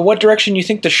 what direction you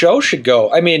think the show should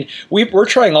go? I mean, we're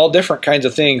trying all different kinds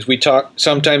of things. We talk,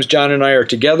 sometimes John and I are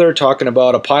together talking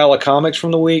about a pile of comics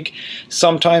from the week.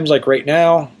 Sometimes, like right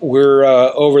now, we're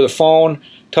over the phone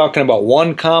talking about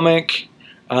one comic.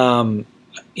 We kind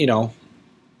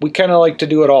of like to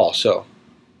do it all, so.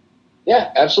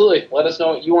 Yeah, absolutely. Let us know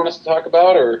what you want us to talk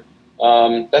about, or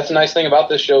that's the nice thing about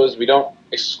this show is we don't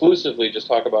exclusively just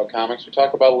talk about comics. We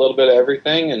talk about a little bit of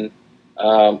everything, and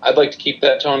I'd like to keep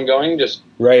that tone going, just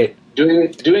right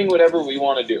doing whatever we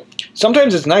want to do.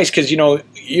 Sometimes it's nice because, you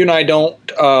and I don't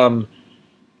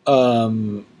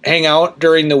hang out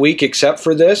during the week except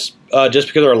for this, just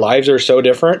because our lives are so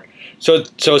different. So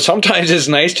sometimes it's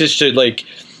nice just to, like,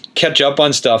 catch up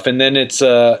on stuff, and then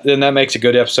then that makes a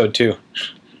good episode too.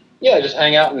 Yeah, just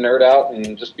hang out and nerd out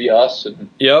and just be us. And,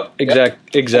 yep,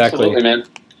 exactly. Absolutely, man.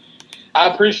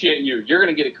 I appreciate you. You're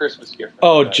going to get a Christmas gift.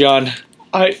 Oh, John,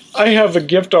 I have a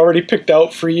gift already picked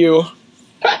out for you.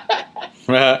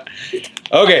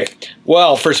 Okay,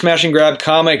 well, for Smash and Grab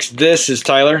Comics, this is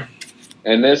Tyler.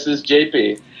 And this is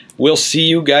JP. We'll see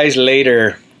you guys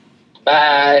later.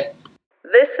 Bye.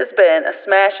 This has been a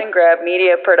Smash and Grab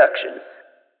Media production.